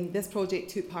 and this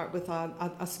project took part with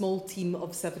a small team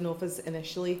of 7 of us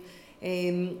initially.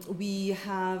 We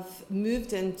have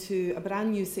moved into a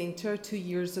brand new centre 2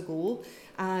 years ago,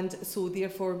 and so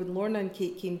therefore when Lorna and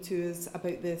Kate came to us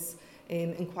about this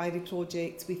inquiry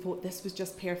project, we thought this was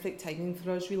just perfect timing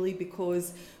for us really,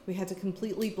 because we had a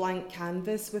completely blank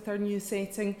canvas with our new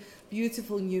setting,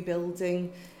 beautiful new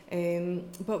building,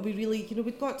 but we really,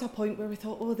 we'd got to a point where we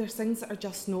thought, oh, there's things that are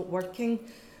just not working.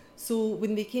 So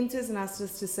when they came to us and asked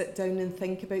us to sit down and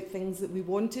think about things that we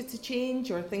wanted to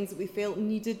change or things that we felt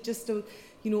needed just a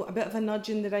bit of a nudge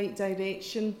in the right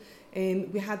direction,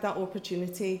 we had that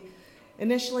opportunity.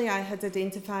 Initially, I had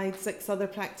identified 6 other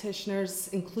practitioners,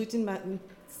 including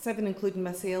 7 including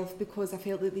myself, because I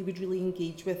felt that they would really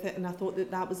engage with it, and I thought that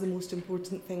that was the most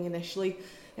important thing initially.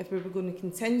 If we were going to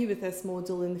continue with this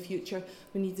model in the future,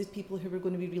 we needed people who were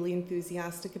going to be really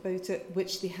enthusiastic about it,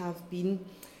 which they have been.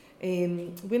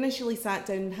 We initially sat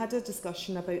down and had a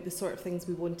discussion about the sort of things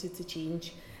we wanted to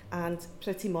change, and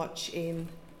pretty much we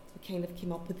kind of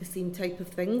came up with the same type of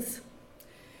things.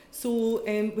 So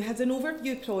we had an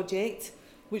overview project,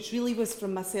 which really was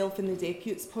from myself and the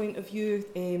depute's point of view.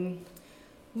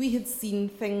 We had seen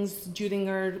things during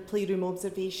our playroom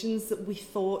observations that we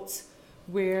thought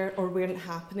were or weren't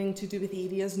happening, to do with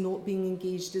areas not being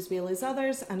engaged as well as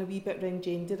others, and a wee bit around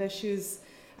gender issues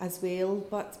as well.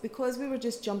 But because we were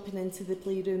just jumping into the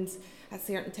playrooms at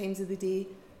certain times of the day,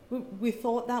 we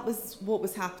thought that was what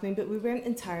was happening, but we weren't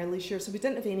entirely sure, so we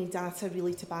didn't have any data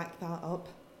really to back that up.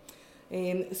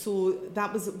 So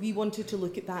that was, we wanted to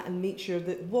look at that and make sure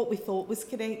that what we thought was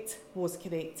correct was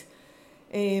correct.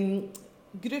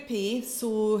 Group A,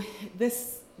 so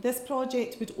this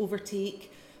project would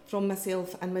overtake from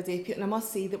myself and my deputy, and I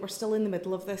must say that we're still in the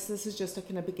middle of this. This is just a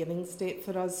kind of beginning step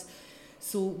for us.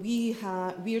 So we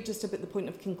are just about the point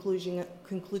of concluding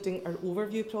our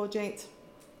overview project,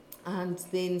 and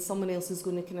then someone else is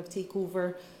going to kind of take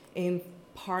over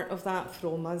part of that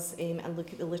from us and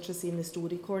look at the literacy in the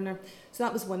story corner. So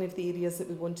that was one of the areas that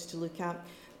we wanted to look at.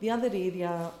 The other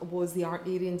area was the art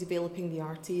area and developing the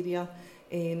art area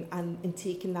and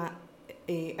taking that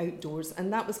outdoors,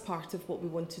 and that was part of what we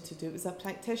wanted to do. It was a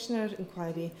practitioner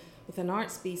inquiry with an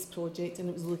arts-based project, and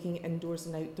it was looking at indoors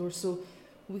and outdoors. So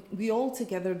we all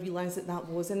together realised that that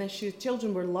was an issue.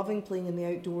 Children were loving playing in the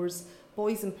outdoors,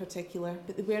 boys in particular,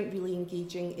 but they weren't really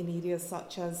engaging in areas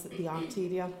such as the art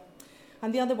area.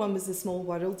 And the other one was the small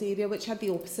world area, which had the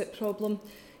opposite problem.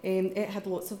 It had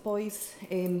lots of boys,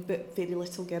 but very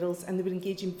little girls, and they were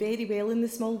engaging very well in the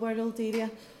small world area,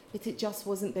 but it just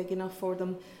wasn't big enough for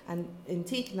them. And in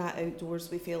taking that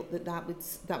outdoors, we felt that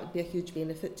would be a huge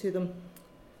benefit to them.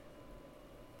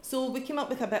 So we came up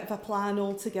with a bit of a plan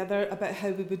all together about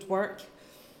how we would work.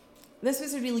 This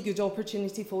was a really good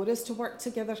opportunity for us to work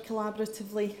together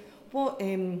collaboratively.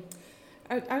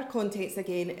 Our context,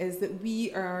 again, is that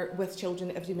we are with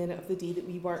children every minute of the day that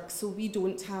we work, so we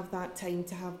don't have that time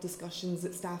to have discussions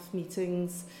at staff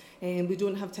meetings, and we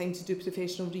don't have time to do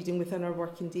professional reading within our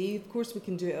working day. Of course, we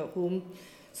can do it at home.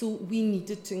 So we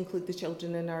needed to include the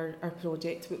children in our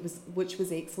project, which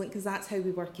was excellent, because that's how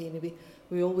we work anyway.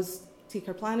 We always take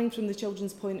our planning from the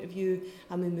children's point of view,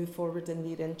 and we move forward in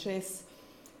their interests.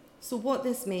 So what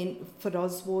this meant for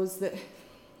us was that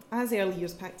as early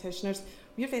years practitioners,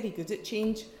 we're very good at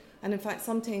change, and in fact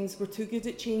sometimes we're too good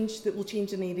at change that we'll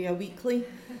change an area weekly.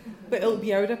 but it'll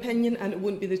be our opinion and it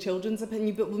won't be the children's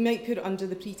opinion, but we might put it under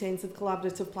the pretense of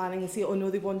collaborative planning and say, oh no,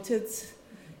 they wanted,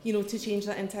 to change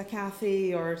that into a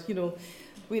cafe, or,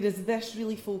 whereas this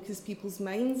really focused people's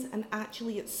minds, and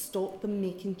actually it stopped them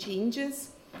making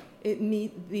changes. They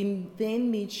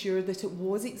then made sure that it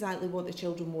was exactly what the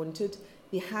children wanted.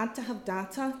 They had to have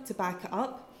data to back it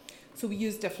up. So we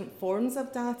used different forms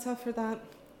of data for that.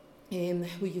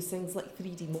 We used things like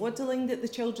 3D modelling that the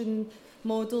children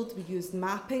modelled. We used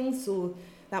mapping, so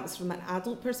that was from an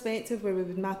adult perspective, where we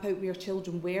would map out where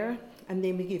children were, and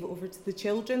then we gave it over to the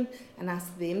children and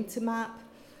asked them to map.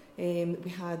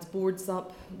 We had boards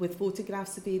up with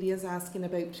photographs of areas asking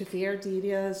about preferred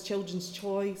areas, children's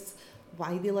choice,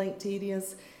 why they liked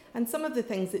areas. And some of the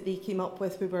things that they came up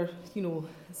with we were,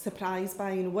 surprised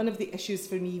by. One of the issues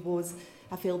for me was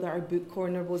I felt that our book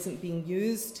corner wasn't being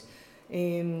used.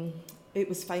 It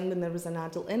was fine when there was an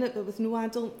adult in it, but with no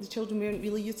adult, the children weren't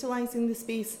really utilising the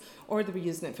space, or they were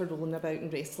using it for rolling about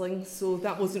and wrestling. So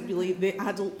that wasn't really the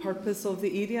adult purpose of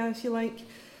the area, if you like.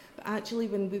 But actually,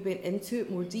 when we went into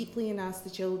it more deeply and asked the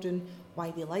children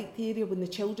why they liked the area, when the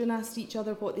children asked each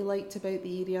other what they liked about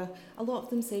the area, a lot of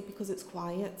them said because it's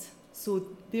quiet. So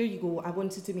there you go, I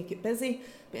wanted to make it busy,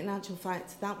 but in actual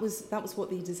fact, that was what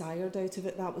they desired out of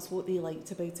it, that was what they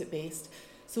liked about it best.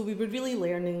 So we were really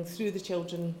learning through the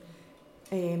children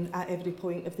at every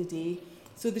point of the day.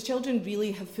 So the children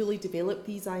really have fully developed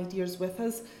these ideas with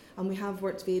us, and we have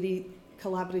worked very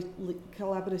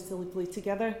collaboratively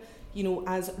together,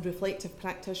 as reflective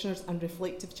practitioners and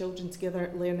reflective children together,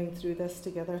 learning through this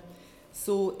together.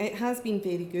 So it has been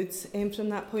very good from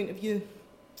that point of view.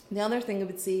 The other thing I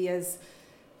would say is,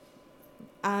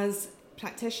 as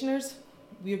practitioners,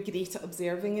 we're great at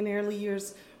observing in early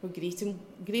years. We're great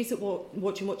at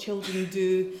watching what children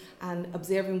do and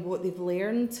observing what they've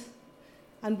learned.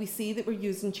 And we say that we're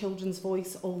using children's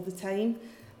voice all the time.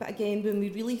 But again, when we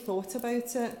really thought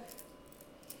about it,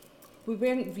 we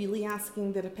weren't really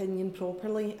asking their opinion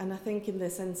properly. And I think in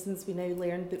this instance, we now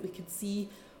learned that we could see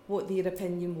what their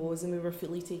opinion was, and we were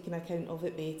fully taking account of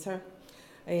it better.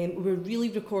 We were really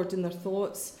recording their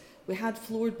thoughts. We had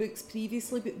floor books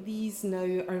previously, but these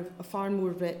now are far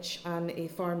more rich and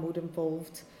far more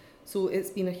involved. So it's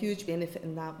been a huge benefit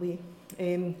in that way.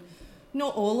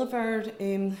 Not all of our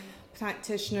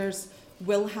practitioners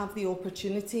will have the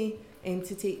opportunity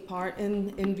to take part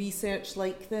in research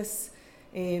like this.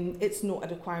 It's not a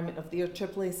requirement of their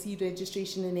SSSC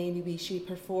registration in any way, shape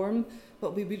or form,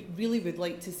 but we really would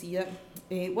like to see it.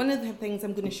 One of the things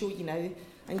I'm going to show you now,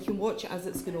 and you can watch it as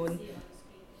it's going on.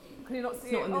 Can you not see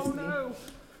it? Oh no!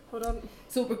 Hold on.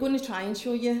 So we're going to try and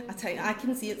show you, I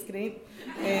can see it's great.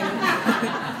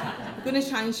 We're going to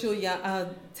try and show you a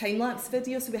time-lapse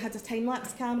video. So we had a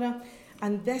time-lapse camera,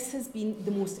 and this has been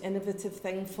the most innovative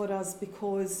thing for us,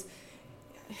 because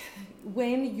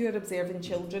when you're observing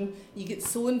children, you get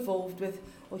so involved with,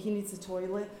 oh, he needs a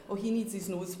toilet, or he needs his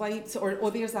nose wiped, or oh,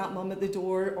 there's that mum at the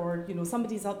door, or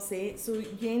somebody's upset. So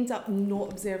you end up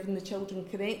not observing the children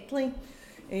correctly,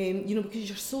 because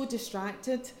you're so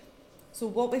distracted. So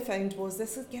what we found was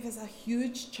this would give us a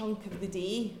huge chunk of the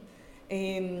day,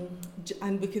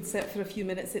 and we could sit for a few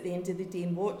minutes at the end of the day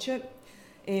and watch it.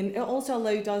 It also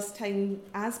allowed us time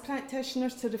as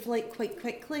practitioners to reflect quite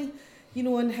quickly,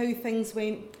 on how things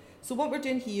went. So what we're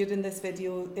doing here in this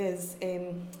video is,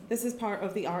 this is part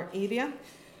of the art area.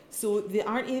 So the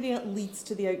art area leads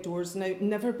to the outdoors. Now,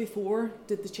 never before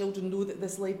did the children know that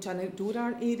this led to an outdoor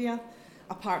art area,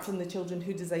 apart from the children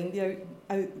who designed the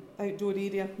outdoor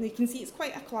area. Now you can see it's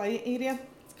quite a quiet area.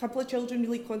 It's a couple of children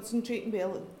really concentrating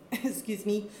well,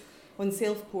 on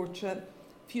self-portrait.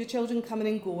 A few children coming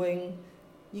and going.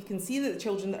 You can see that the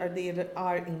children that are there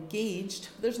are engaged.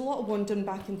 There's a lot of wandering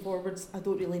back and forwards. I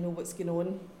don't really know what's going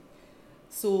on.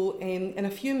 So in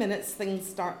a few minutes, things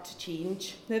start to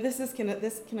change. Now this kind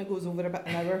of goes over about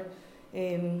an hour.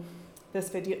 This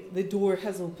video, the door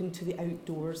has opened to the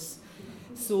outdoors.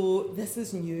 So this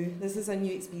is new. This is a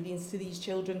new experience to these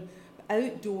children.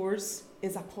 Outdoors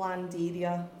is a planned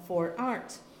area for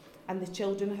art, and the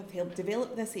children have helped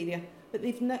develop this area. But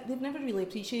they've never really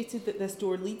appreciated that this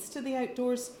door leads to the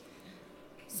outdoors.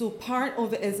 So part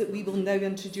of it is that we will now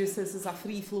introduce this as a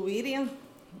free flow area,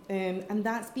 and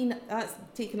that's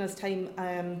taken us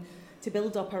time to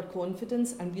build up our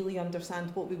confidence and really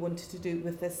understand what we wanted to do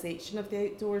with this section of the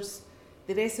outdoors.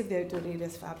 The rest of the outdoor area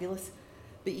is fabulous,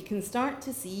 but you can start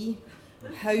to see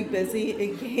how busy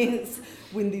it gets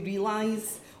when they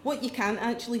realise. What you can't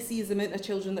actually see is the amount of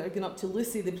children that are going up to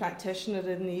Lucy, the practitioner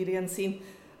in the area, and saying,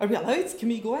 "Are we allowed? Can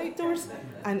we go outdoors?"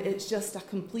 And it's just a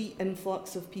complete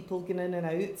influx of people going in and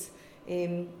out.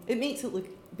 It makes it look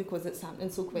because it's happening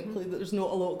so quickly that there's not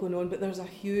a lot going on, but there's a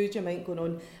huge amount going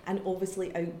on. And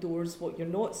obviously outdoors, what you're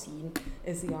not seeing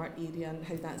is the art area and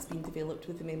how that's been developed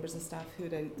with the members of staff who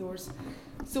are outdoors.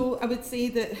 So I would say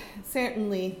that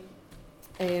certainly,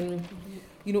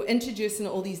 introducing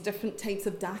all these different types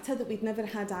of data that we'd never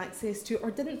had access to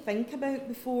or didn't think about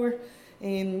before,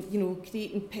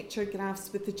 creating picture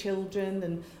graphs with the children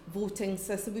and voting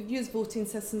systems. We've used voting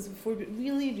systems before, but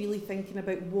really, really thinking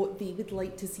about what they would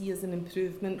like to see as an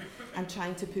improvement and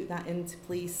trying to put that into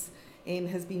place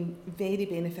has been very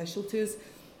beneficial to us.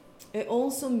 It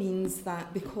also means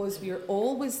that because we are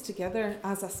always together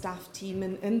as a staff team,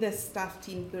 and in this staff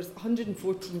team there's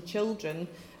 114 children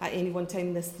at any one time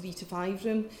in this 3 to 5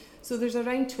 room, so there's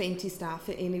around 20 staff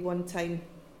at any one time.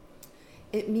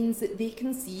 It means that they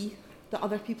can see that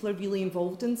other people are really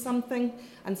involved in something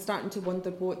and starting to wonder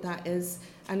what that is.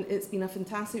 And it's been a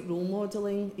fantastic role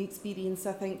modelling experience,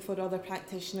 I think, for other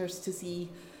practitioners to see,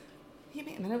 hey,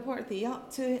 wait a minute, what are they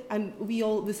up to? And we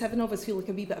all, the 7 of us, feel like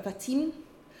a wee bit of a team,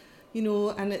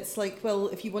 and it's like, well,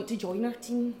 if you want to join our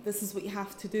team, this is what you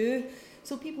have to do.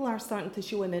 So people are starting to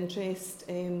show an interest,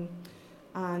 and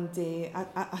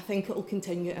I think it will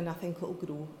continue, and I think it will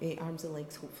grow arms and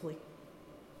legs, hopefully.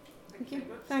 Thank you.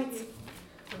 Thanks.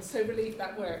 I'm so relieved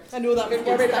that worked. I know that.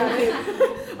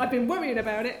 I've been worrying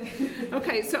about it.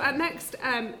 Okay, so our next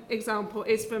example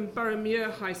is from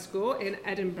Boroughmuir High School in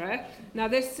Edinburgh. Now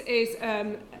this is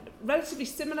relatively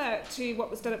similar to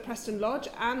what was done at Preston Lodge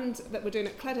and that we're doing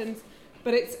at Cleddons,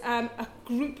 but it's a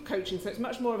group coaching, so it's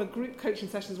much more of a group coaching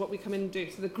session is what we come in and do.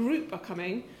 So the group are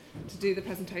coming to do the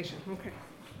presentation. Okay.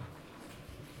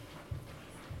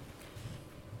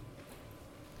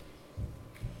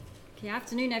 Good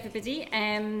afternoon, everybody.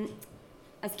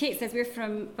 As Kate says, we're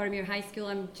from Boroughmuir High School.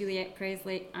 I'm Juliette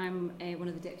Presley. I'm one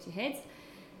of the deputy heads.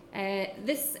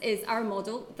 This is our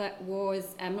model that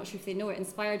was, I'm not sure if they know it,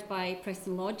 inspired by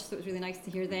Preston Lodge, so it was really nice to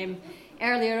hear them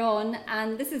earlier on.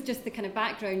 And this is just the kind of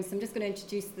background, so I'm just going to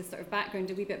introduce the sort of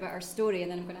background, a wee bit about our story,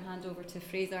 and then I'm going to hand over to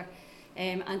Fraser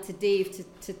and to Dave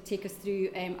to take us through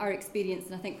our experience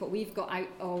and I think what we've got out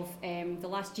of the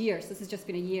last year. So this has just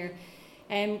been a year.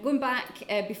 Going back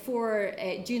before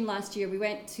June last year, we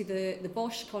went to the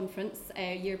Bosch conference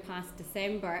a year past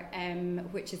December,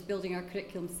 which is Building Our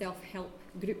Curriculum Self-Help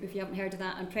Group, if you haven't heard of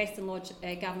that. And Preston Lodge,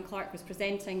 Gavin Clark was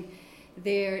presenting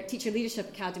their Teacher Leadership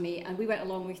Academy, and we went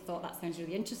along. We thought that sounds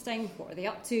really interesting. What are they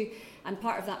up to? And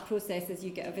part of that process is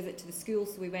you get a visit to the school.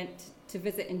 So we went to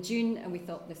visit in June, and we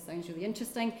thought this sounds really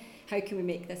interesting. How can we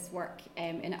make this work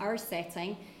in our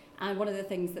setting? And one of the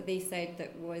things that they said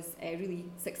that was really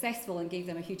successful and gave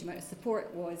them a huge amount of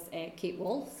support was Kate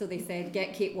Wall. So they said,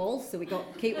 get Kate Wall. So we got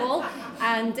Kate Wall.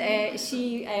 And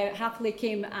she happily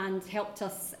came and helped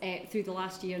us through the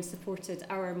last year and supported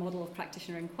our model of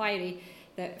practitioner inquiry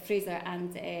that Fraser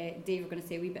and Dave are going to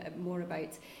say a wee bit more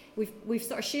about. We've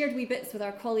sort of shared wee bits with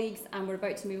our colleagues, and we're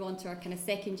about to move on to our kind of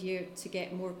second year to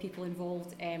get more people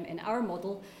involved in our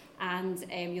model. And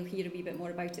you'll hear a wee bit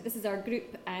more about it. This is our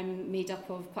group made up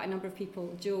of quite a number of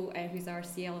people. Jo, who's our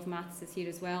CL of Maths, is here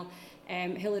as well.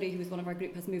 Hilary, who's one of our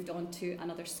group, has moved on to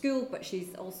another school, but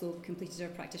she's also completed her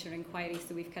practitioner inquiry,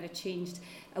 so we've kind of changed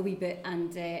a wee bit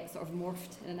and sort of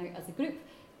morphed in and out as a group.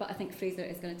 But I think Fraser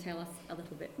is going to tell us a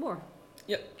little bit more.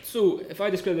 Yeah, so if I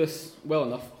describe this well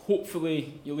enough,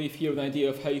 hopefully you'll leave here with an idea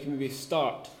of how you can maybe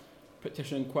start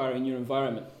practitioner inquiry in your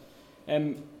environment.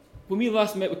 When we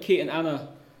last met with Kate and Anna,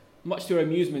 much to our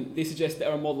amusement, they suggested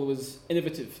that our model was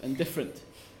innovative and different.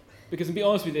 Because to be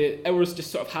honest with you, ours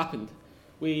just sort of happened.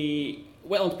 We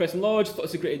went on to Preston Lodge, thought it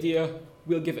was a great idea,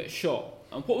 we'll give it a shot.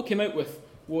 And what we came out with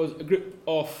was a group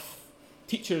of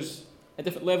teachers at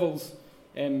different levels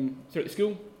throughout the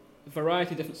school, a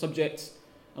variety of different subjects,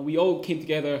 and we all came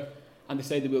together and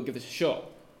decided we'll give this a shot.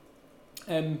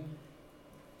 And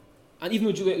even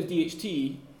though Juliette was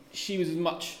DHT, she was as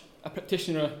much a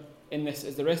practitioner in this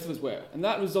as the rest of us were, and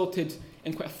that resulted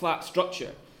in quite a flat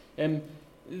structure.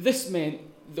 This meant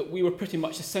that we were pretty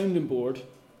much a sounding board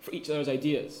for each other's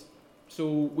ideas. So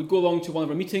we'd go along to one of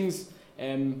our meetings,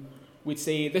 we'd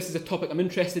say, this is a topic I'm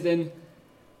interested in,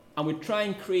 and we'd try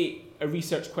and create a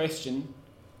research question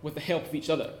with the help of each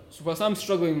other. So whilst I'm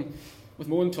struggling with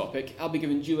my own topic, I'll be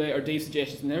giving Juliette or Dave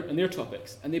suggestions in their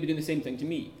topics, and they'd be doing the same thing to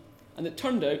me. And it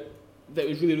turned out that it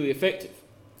was really, really effective.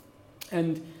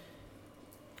 And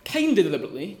kind of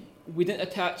deliberately, we didn't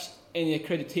attach any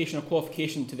accreditation or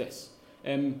qualification to this.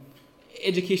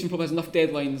 Education probably has enough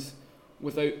deadlines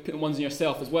without putting ones on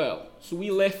yourself as well. So we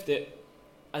left it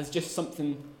as just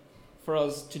something for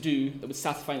us to do that would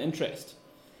satisfy an interest.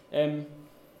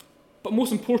 But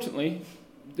most importantly,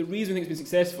 the reason I think it's been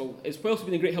successful is whilst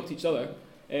we've been a great help to each other,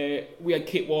 we had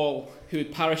Kate Wall, who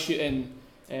would parachute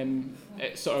in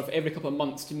sort of every couple of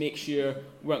months to make sure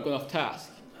we weren't going off task.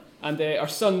 And our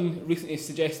son recently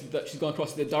suggested that she's gone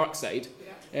across to the dark side.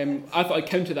 I thought I'd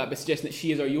counter that by suggesting that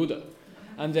she is our Yoda.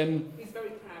 And he's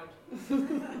very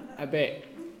proud. I bet.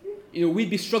 You know, we'd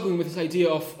be struggling with this idea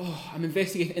of, I'm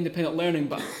investigating independent learning,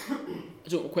 but I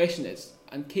don't know what the question is.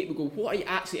 And Kate would go, what are you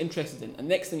actually interested in? And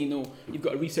next thing you know, you've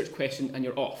got a research question and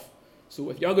you're off. So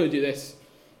if you're going to do this,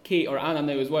 Kate, or Anna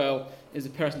now as well, is the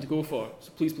person to go for.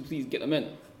 So please get them in.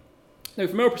 Now,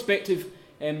 from our perspective,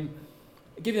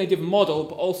 give you an idea of model,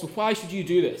 but also why should you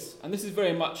do this? And this is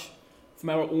very much from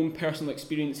our own personal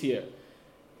experience here.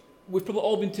 We've probably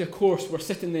all been to a course where we're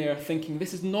sitting there thinking,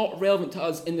 this is not relevant to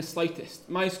us in the slightest.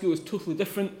 My school is totally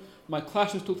different, my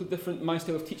classroom is totally different, my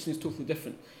style of teaching is totally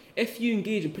different. If you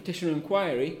engage in practitioner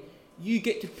inquiry, you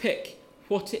get to pick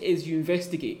what it is you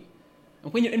investigate.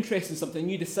 And when you're interested in something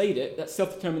and you decide it, that's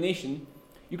self-determination,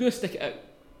 you're going to stick it out.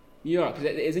 You are, because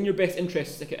it is in your best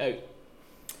interest to stick it out.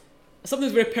 Something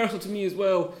that's very personal to me as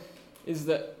well is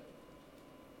that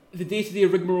the day-to-day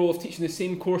rigmarole of teaching the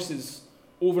same courses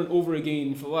over and over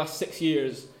again for the last 6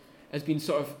 years has been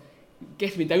sort of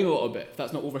getting me down a little bit, if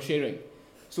that's not oversharing.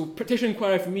 So practitioner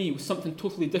inquiry for me was something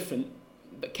totally different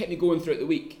that kept me going throughout the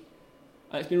week.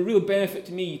 And it's been a real benefit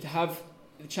to me to have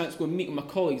the chance to go and meet with my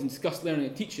colleagues and discuss learning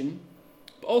and teaching,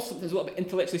 but also something that's a little bit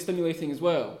intellectually stimulating as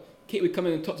well. Kate would come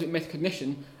in and talk about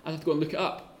metacognition, I'd have to go and look it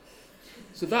up.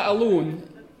 So that alone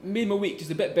made my week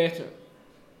just a bit better.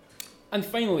 And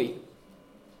finally,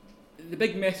 the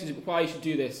big message of why you should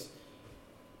do this,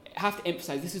 I have to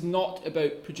emphasise, this is not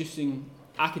about producing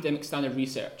academic standard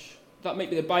research. That might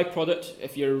be the byproduct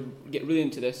if you get really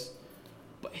into this,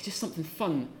 but it's just something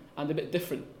fun and a bit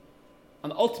different.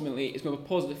 And ultimately, it's going to have a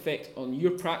positive effect on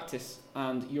your practice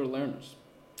and your learners.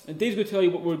 And Dave's going to tell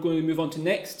you what we're going to move on to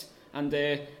next, and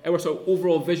our sort of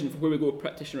overall vision for where we go with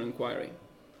practitioner inquiry.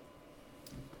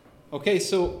 Okay,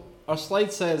 so our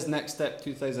slide says next step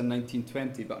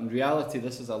 2019-20, but in reality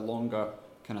this is a longer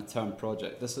kind of term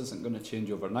project. This isn't going to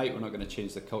change overnight. We're not going to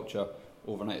change the culture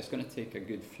overnight. It's going to take a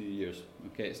good few years.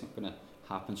 Okay, it's not going to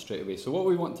happen straight away. So what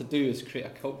we want to do is create a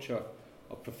culture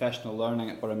of professional learning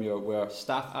at Boroughmuir where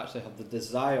staff actually have the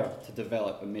desire to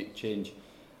develop and make change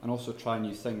and also try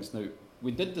new things. Now,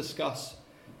 we did discuss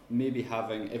maybe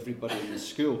having everybody in the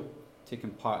school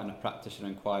taking part in a practitioner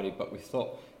inquiry, but we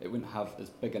thought it wouldn't have as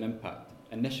big an impact.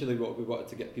 Initially, what we wanted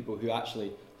to get people who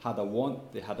actually had a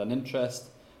want, they had an interest,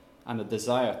 and a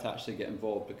desire to actually get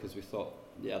involved, because we thought,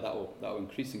 yeah, that will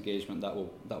increase engagement, that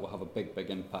will have a big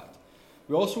impact.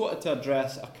 We also wanted to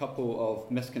address a couple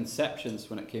of misconceptions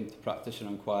when it came to practitioner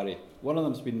inquiry. One of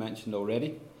them has been mentioned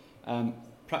already.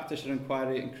 Practitioner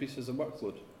inquiry increases the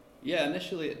workload. Yeah,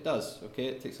 initially it does. Okay,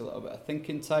 it takes a little bit of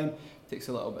thinking time, it takes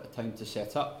a little bit of time to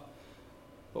set up.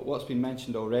 But what's been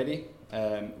mentioned already,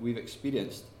 we've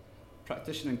experienced.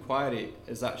 Practitioner inquiry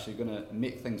is actually going to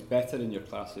make things better in your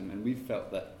classroom, and we've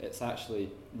felt that it's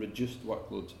actually reduced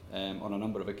workload on a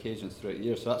number of occasions throughout the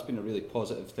year. So that's been a really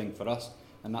positive thing for us,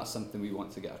 and that's something we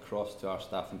want to get across to our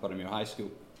staff in Boroughmuir High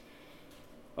School.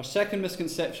 Our second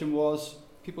misconception was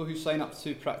people who sign up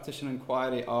to practitioner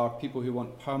inquiry are people who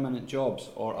want permanent jobs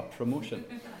or a promotion.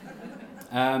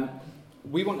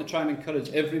 We want to try and encourage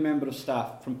every member of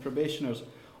staff, from probationers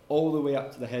all the way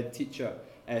up to the head teacher,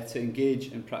 to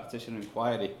engage in practitioner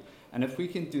inquiry. And if we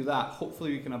can do that,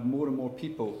 hopefully we can have more and more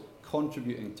people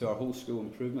contributing to our whole school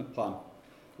improvement plan.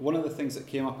 One of the things that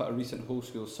came up at a recent whole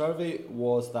school survey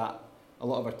was that a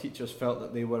lot of our teachers felt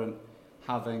that they weren't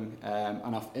having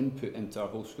enough input into our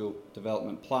whole school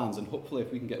development plans, and hopefully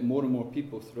if we can get more and more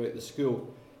people throughout the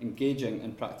school engaging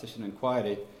in practitioner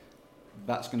inquiry,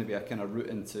 that's going to be a kind of route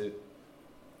into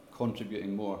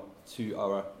contributing more to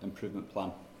our improvement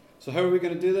plan. So how are we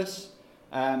going to do this?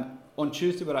 On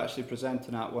Tuesday we're actually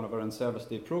presenting at one of our in-service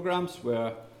day programmes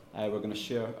where we're going to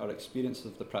share our experiences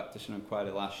of the practitioner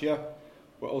inquiry last year.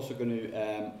 We're also going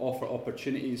to offer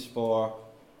opportunities for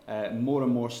more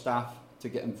and more staff to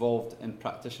get involved in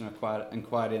practitioner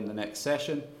inquiry in the next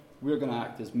session. We're going to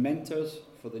act as mentors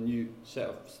for the new set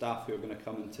of staff who are going to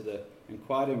come into the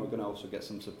inquiry, and we're going to also get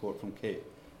some support from Kate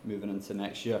moving into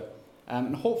next year.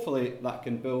 And hopefully that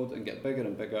can build and get bigger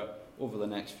and bigger over the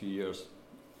next few years.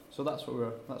 So that's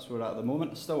where we're at the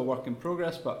moment. It's still a work in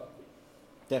progress, but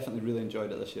definitely really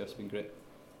enjoyed it this year. It's been great.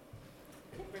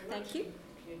 Thank you.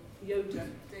 Yoda,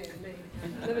 dear me.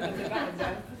 Never done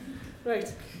that.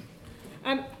 Right.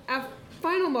 Our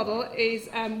final model is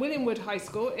William Wood High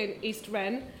School in East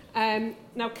Wren,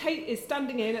 Now, Kate is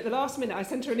standing in at the last minute. I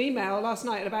sent her an email last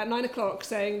night at about 9 o'clock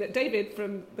saying that David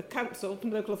from the council, from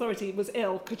the local authority, was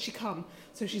ill. Could she come?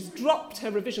 So she's dropped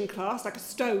her revision class like a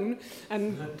stone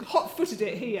and hot-footed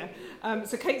it here.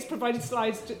 So Kate's provided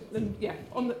slides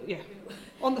on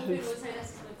the hoof.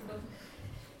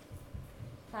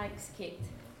 Thanks, Kate.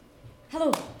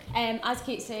 Hello. As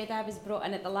Kate said, I was brought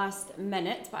in at the last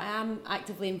minute, but I am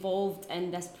actively involved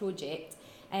in this project.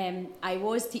 I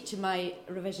was teaching my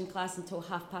revision class until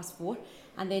 4:30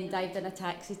 and then dived in a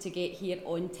taxi to get here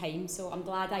on time, so I'm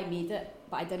glad I made it,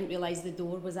 but I didn't realise the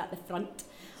door was at the front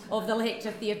of the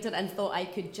lecture theatre and thought I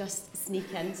could just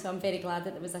sneak in, so I'm very glad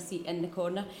that there was a seat in the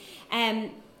corner.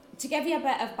 To give you a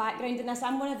bit of background in this,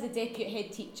 I'm one of the deputy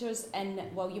head teachers in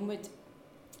Williamwood,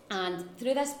 and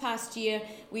through this past year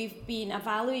we've been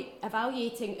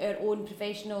evaluating our own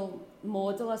professional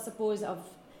model, I suppose, of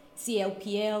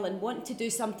CLPL and want to do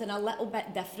something a little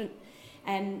bit different.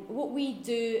 What we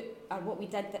do, or what we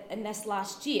did in this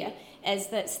last year, is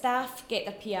that staff get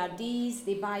their PRDs,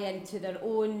 they buy into their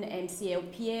own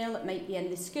CLPL. It might be in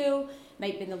the school,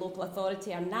 might be in the local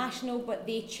authority or national, but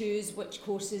they choose which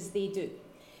courses they do.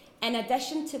 In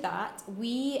addition to that,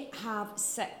 we have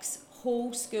 6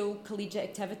 whole school collegiate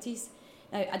activities.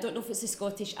 Now, I don't know if it's a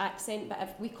Scottish accent, but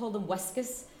if we call them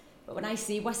whiskers. But when I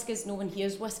say whiskers, no one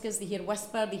hears whiskers, they hear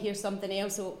whisper, they hear something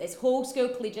else. So it's whole school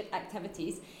collegiate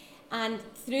activities. And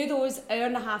through those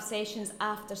hour-and-a-half sessions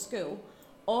after school,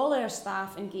 all our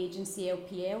staff engage in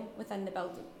CLPL within the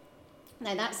building.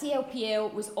 Now, that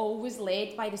CLPL was always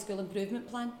led by the school improvement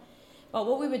plan. But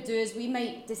what we would do is we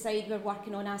might decide we're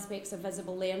working on aspects of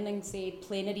visible learning, say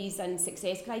plenaries and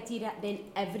success criteria, then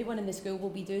everyone in the school will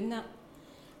be doing that.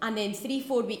 And then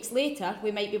 3-4 weeks later,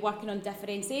 we might be working on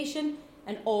differentiation,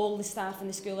 and all the staff in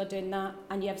the school are doing that.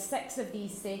 And you have 6 of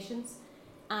these sessions.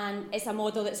 And it's a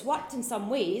model that's worked in some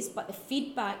ways, but the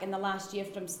feedback in the last year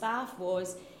from staff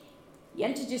was, you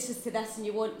introduce us to this and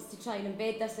you want us to try and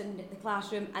embed this in the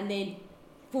classroom, and then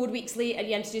 4 weeks later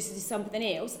you introduce us to something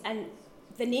else. And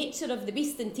the nature of the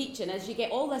beast in teaching is you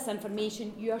get all this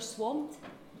information, you are swamped,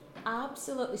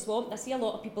 absolutely swamped. I see a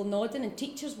lot of people nodding, and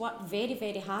teachers work very,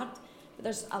 very hard, but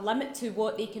there's a limit to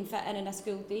what they can fit in a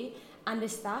school day, and the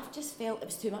staff just felt it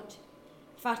was too much,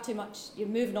 far too much. You're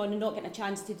moving on and not getting a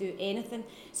chance to do anything.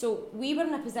 So we were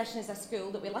in a position as a school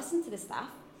that we listened to the staff,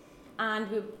 and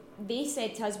they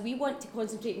said to us, we want to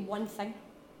concentrate on one thing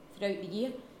throughout the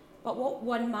year. But what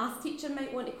one math teacher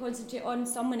might want to concentrate on,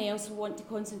 someone else will want to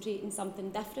concentrate on something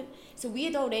different. So we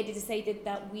had already decided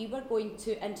that we were going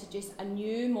to introduce a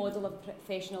new model of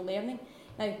professional learning.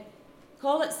 Now,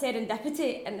 call it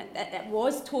serendipity, and it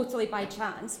was totally by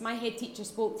chance. My head teacher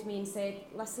spoke to me and said,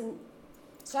 listen,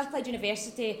 Strathclyde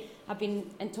University have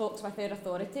been in talks with their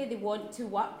authority. They want to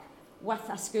work with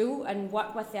a school and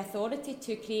work with the authority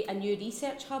to create a new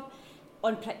research hub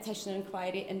on practitioner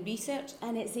inquiry and research,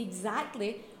 and it's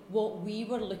exactly what we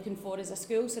were looking for as a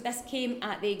school. So this came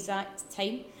at the exact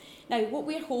time. Now, what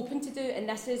we're hoping to do, and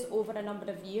this is over a number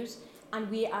of years, and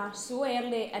we are so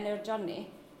early in our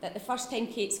journey that the first time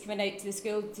Kate's coming out to the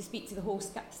school to speak to the whole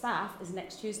staff is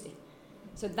next Tuesday.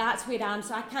 So that's where I am.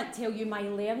 So I can't tell you my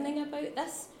learning about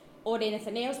this or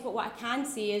anything else, but what I can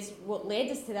say is what led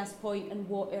us to this point and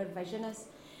what our vision is.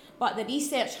 But the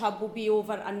research hub will be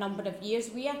over a number of years.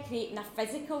 We are creating a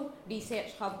physical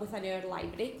research hub within our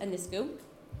library in the school.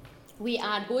 We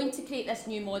are going to create this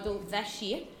new model this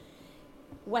year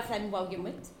within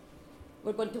Williamwood.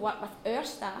 We're going to work with our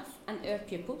staff and our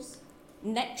pupils.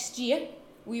 Next year,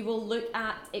 we will look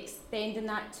at extending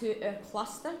that to our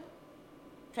cluster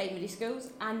primary schools,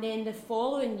 and then the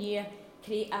following year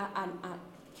create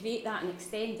that and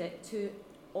extend it to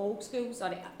all schools,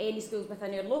 or any schools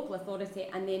within our local authority,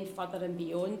 and then further and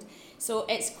beyond. So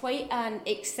it's quite an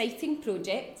exciting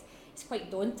project. It's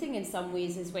quite daunting in some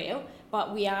ways as well,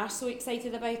 but we are so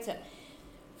excited about it.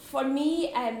 For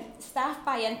me, staff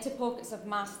buy into pockets of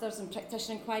masters and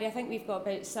practitioner inquiry. I think we've got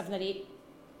about 7 or 8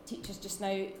 teachers just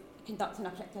now conducting a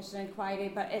practitioner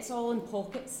inquiry, but it's all in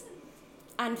pockets.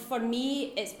 And for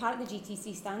me, it's part of the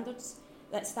GTC standards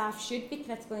that staff should be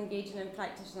critically engaging in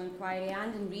practitioner inquiry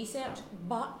and in research,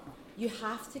 but you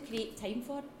have to create time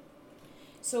for it.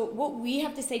 So what we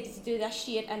have decided to do this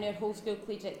year in our whole school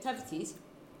collegiate activities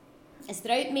is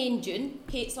throughout May and June,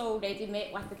 Kate's already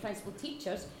met with the principal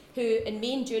teachers who in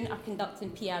May and June are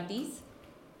conducting PRDs.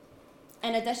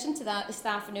 In addition to that, the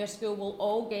staff in our school will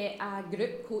all get a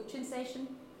group coaching session,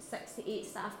 6 to 8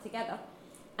 staff together.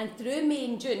 And through May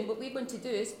and June, what we're going to do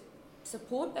is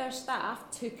support our staff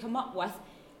to come up with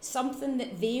something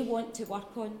that they want to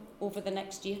work on over the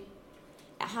next year.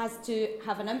 It has to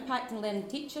have an impact in learning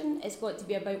and teaching. It's got to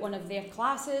be about one of their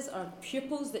classes or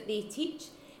pupils that they teach.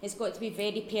 It's got to be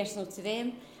very personal to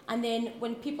them. And then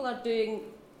when people are doing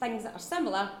things that are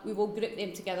similar, we will group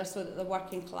them together so that they're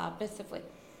working collaboratively.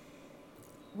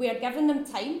 We are giving them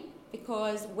time,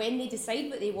 because when they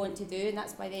decide what they want to do, and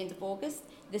that's by the end of August,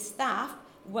 the staff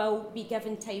will be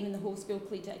given time in the whole school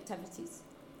collegiate activities.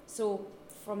 So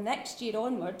from next year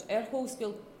onward, our whole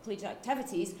school collegiate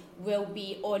activities will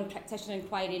be on practitioner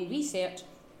inquiry and research,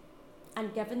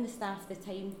 and giving the staff the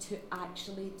time to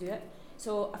actually do it.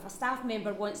 So if a staff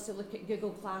member wants to look at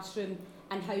Google Classroom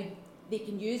and how they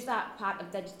can use that part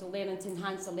of digital learning to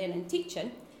enhance their learning and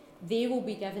teaching, they will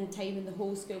be given time in the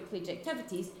whole school collegiate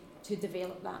activities to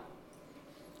develop that.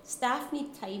 Staff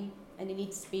need time, and they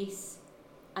need space,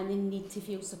 and they need to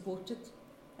feel supported,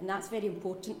 and that's very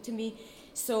important to me.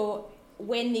 So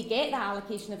when they get that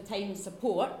allocation of time and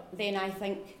support, then I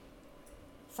think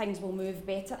things will move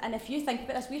better. And if you think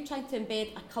about this, we're trying to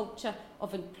embed a culture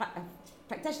of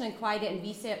practitioner inquiry and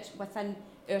research within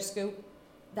our school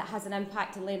that has an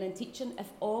impact on learning and teaching. If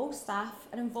all staff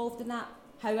are involved in that,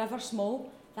 however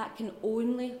small, that can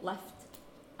only lift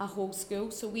a whole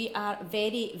school. So we are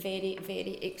very, very,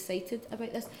 very excited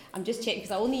about this. I'm just checking,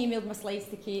 because I only emailed my slides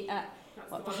to Kate at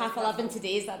 11:30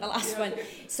 today. Is that the last one?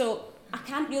 So I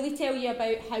can't really tell you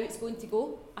about how it's going to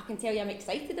go. I can tell you I'm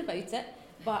excited about it,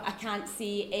 but I can't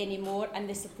say any more. And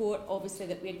the support, obviously,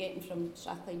 that we're getting from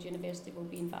Strathclyde University will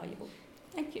be invaluable.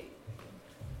 Thank you.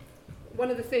 One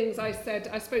of the things I said,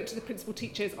 I spoke to the principal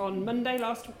teachers on Monday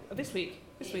this week.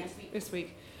 It's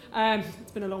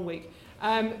been a long week.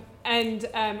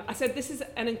 I said, this is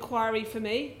an inquiry for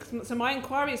me. So my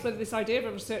inquiry is whether this idea of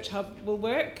a research hub will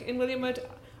work in Williamwood.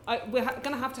 We're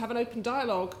going to have an open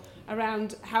dialogue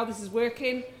around how this is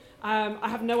working. I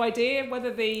have no idea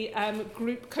whether the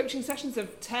group coaching sessions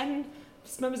of 10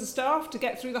 members of staff to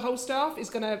get through the whole staff is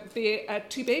going to be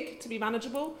too big to be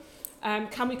manageable.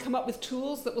 Can we come up with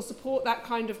tools that will support that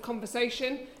kind of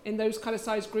conversation in those kind of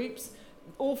size groups?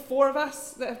 All 4 of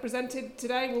us that have presented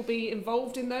today will be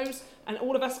involved in those, and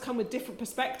all of us come with different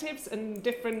perspectives and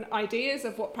different ideas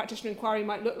of what practitioner inquiry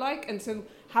might look like, and so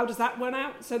how does that run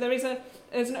out? So there's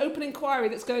an open inquiry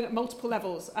that's going at multiple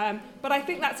levels, but I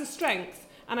think that's a strength,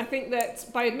 and I think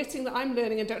that by admitting that I'm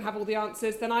learning and don't have all the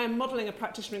answers, then I am modelling a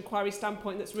practitioner inquiry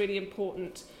standpoint that's really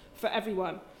important for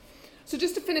everyone. So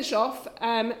just to finish off,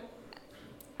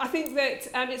 I think that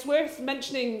it's worth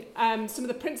mentioning some of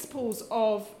the principles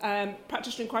of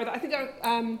practitioner inquiry that I think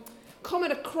are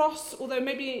common across, although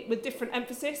maybe with different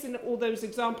emphasis in all those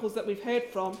examples that we've heard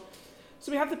from.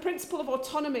 So we have the principle of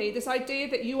autonomy, this idea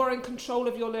that you are in control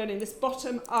of your learning, this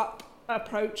bottom-up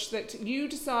approach that you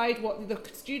decide what the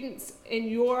students in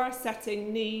your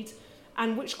setting need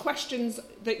and which questions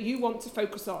that you want to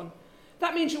focus on.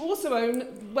 That means you also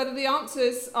own whether the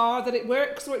answers are that it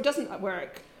works or it doesn't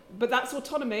work. But that's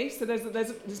autonomy, so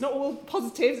there's not all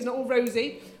positives, it's not all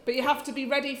rosy, but you have to be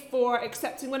ready for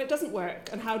accepting when it doesn't work,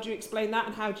 and how do you explain that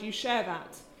and how do you share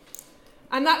that?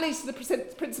 And that leads to the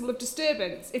principle of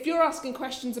disturbance. If you're asking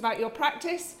questions about your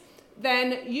practice,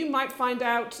 then you might find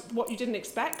out what you didn't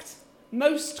expect.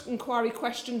 Most inquiry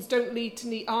questions don't lead to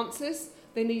neat answers,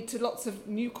 they lead to lots of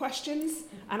new questions,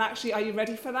 and actually, are you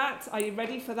ready for that? Are you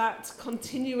ready for that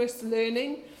continuous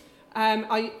learning?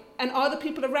 And are the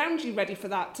people around you ready for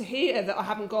that, to hear that I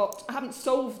haven't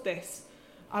solved this?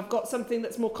 I've got something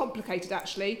that's more complicated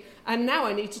actually, and now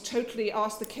I need to totally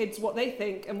ask the kids what they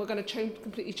think, and we're going to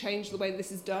completely change the way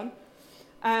this is done.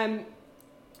 The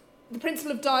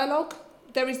principle of dialogue,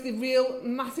 there is the real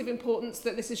massive importance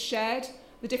that this is shared,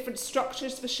 the different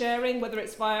structures for sharing, whether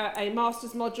it's via a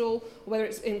master's module, or whether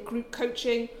it's in group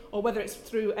coaching, or whether it's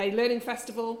through a learning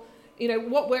festival. You know,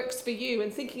 what works for you,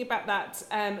 and thinking about that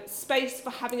space for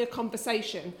having a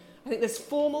conversation. I think there's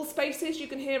formal spaces you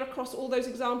can hear across all those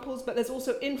examples, but there's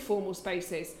also informal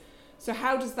spaces. So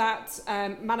how does that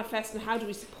manifest, and how do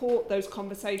we support those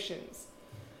conversations?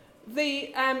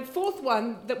 The 4th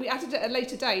one that we added at a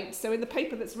later date, so in the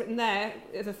paper that's written there,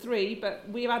 the 3, but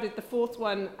we've added the 4th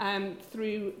one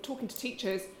through talking to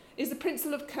teachers, is the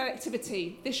principle of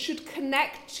connectivity. This should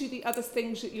connect to the other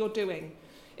things that you're doing.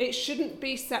 It shouldn't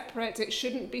be separate, it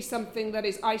shouldn't be something that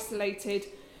is isolated.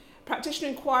 Practitioner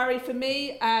inquiry for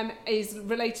me is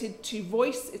related to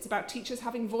voice. It's about teachers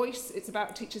having voice, it's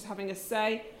about teachers having a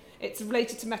say. It's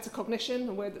related to metacognition,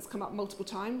 a word that's come up multiple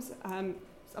times.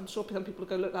 I'm sure some people will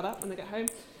go look that up when they get home.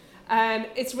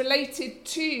 It's related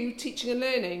to teaching and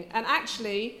learning, and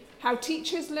actually how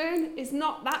teachers learn is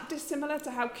not that dissimilar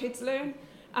to how kids learn.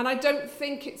 And I don't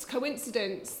think it's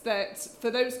coincidence that for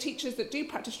those teachers that do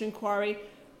practitioner inquiry,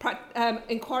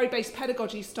 inquiry-based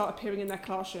pedagogy start appearing in their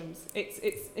classrooms.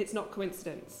 It's not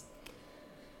coincidence.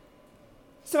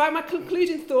 So my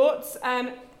concluding thoughts,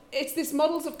 it's this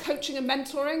models of coaching and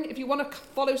mentoring. If you want to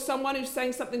follow someone who's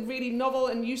saying something really novel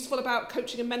and useful about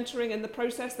coaching and mentoring and the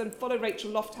process, then follow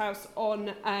Rachel Lofthouse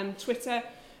on Twitter.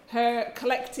 Her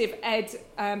collective ed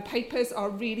papers are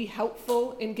really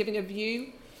helpful in giving a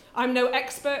view. I'm no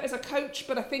expert as a coach,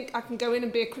 but I think I can go in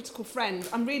and be a critical friend.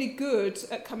 I'm really good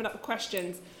at coming up with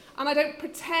questions. And I don't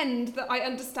pretend that I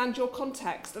understand your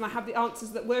context and I have the answers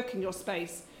that work in your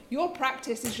space. Your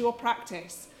practice is your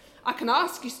practice. I can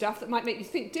ask you stuff that might make you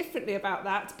think differently about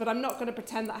that, but I'm not going to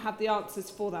pretend that I have the answers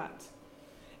for that.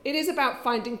 It is about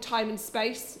finding time and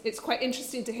space. It's quite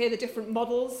interesting to hear the different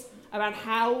models around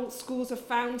how schools have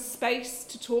found space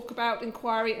to talk about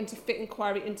inquiry and to fit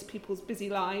inquiry into people's busy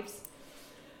lives.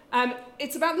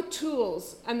 It's about the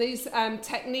tools and these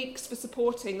techniques for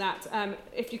supporting that.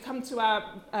 If you come to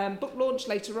our book launch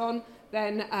later on,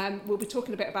 then we'll be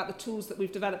talking a bit about the tools that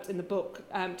we've developed in the book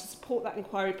to support that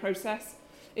inquiry process.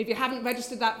 If you haven't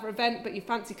registered that for an event but you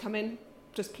fancy come in,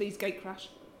 just please gate crash.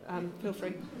 Feel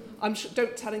free.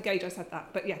 Don't tell Engage I said that,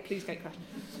 but yeah, please gate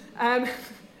crash.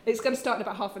 It's going to start in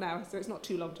about half an hour, so it's not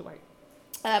too long to wait.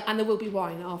 And there will be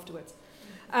wine afterwards.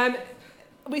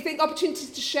 We think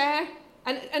opportunities to share.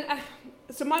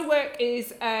 So my work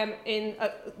is my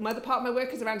other part of my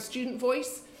work is around student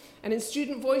voice. And in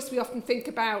student voice, we often think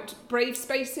about brave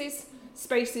spaces,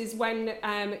 spaces when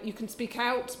you can speak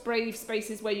out, brave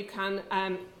spaces where you can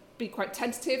be quite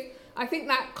tentative. I think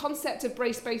that concept of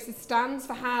brave spaces stands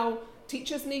for how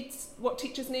teachers need, what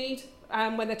teachers need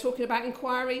when they're talking about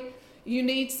inquiry. You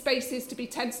need spaces to be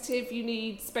tentative, you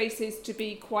need spaces to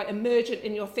be quite emergent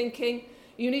in your thinking.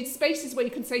 You need spaces where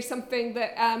you can say something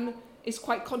that is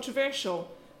quite controversial.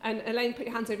 And Elaine, put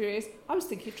your hands over your ears. I was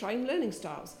thinking of trying learning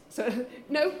styles. So,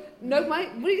 no,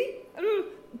 Mike, really?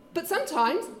 But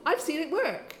sometimes I've seen it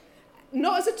work.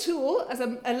 Not as a tool, as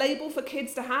a label for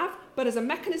kids to have, but as a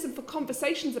mechanism for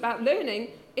conversations about learning,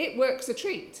 it works a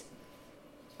treat.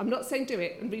 I'm not saying do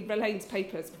it and read Elaine's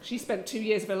papers. She spent 2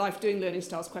 years of her life doing learning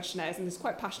styles questionnaires and is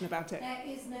quite passionate about it. There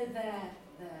is no there.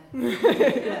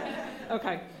 Yeah.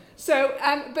 Okay. So,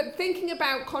 but thinking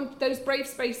about those brave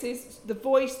spaces, the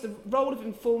voice, the role of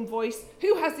informed voice,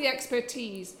 who has the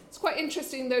expertise? It's quite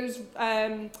interesting, those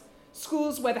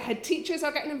schools where the head teachers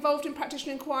are getting involved in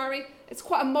practitioner inquiry. It's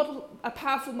quite a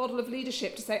powerful model of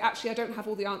leadership to say, actually, I don't have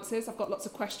all the answers. I've got lots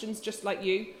of questions, just like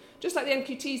you. Just like the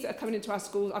NQTs that are coming into our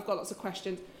schools, I've got lots of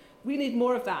questions. We need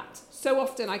more of that. So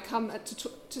often I come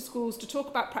to schools to talk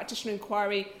about practitioner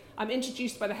inquiry. I'm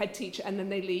introduced by the head teacher and then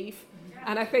they leave.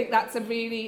 And I think that's a really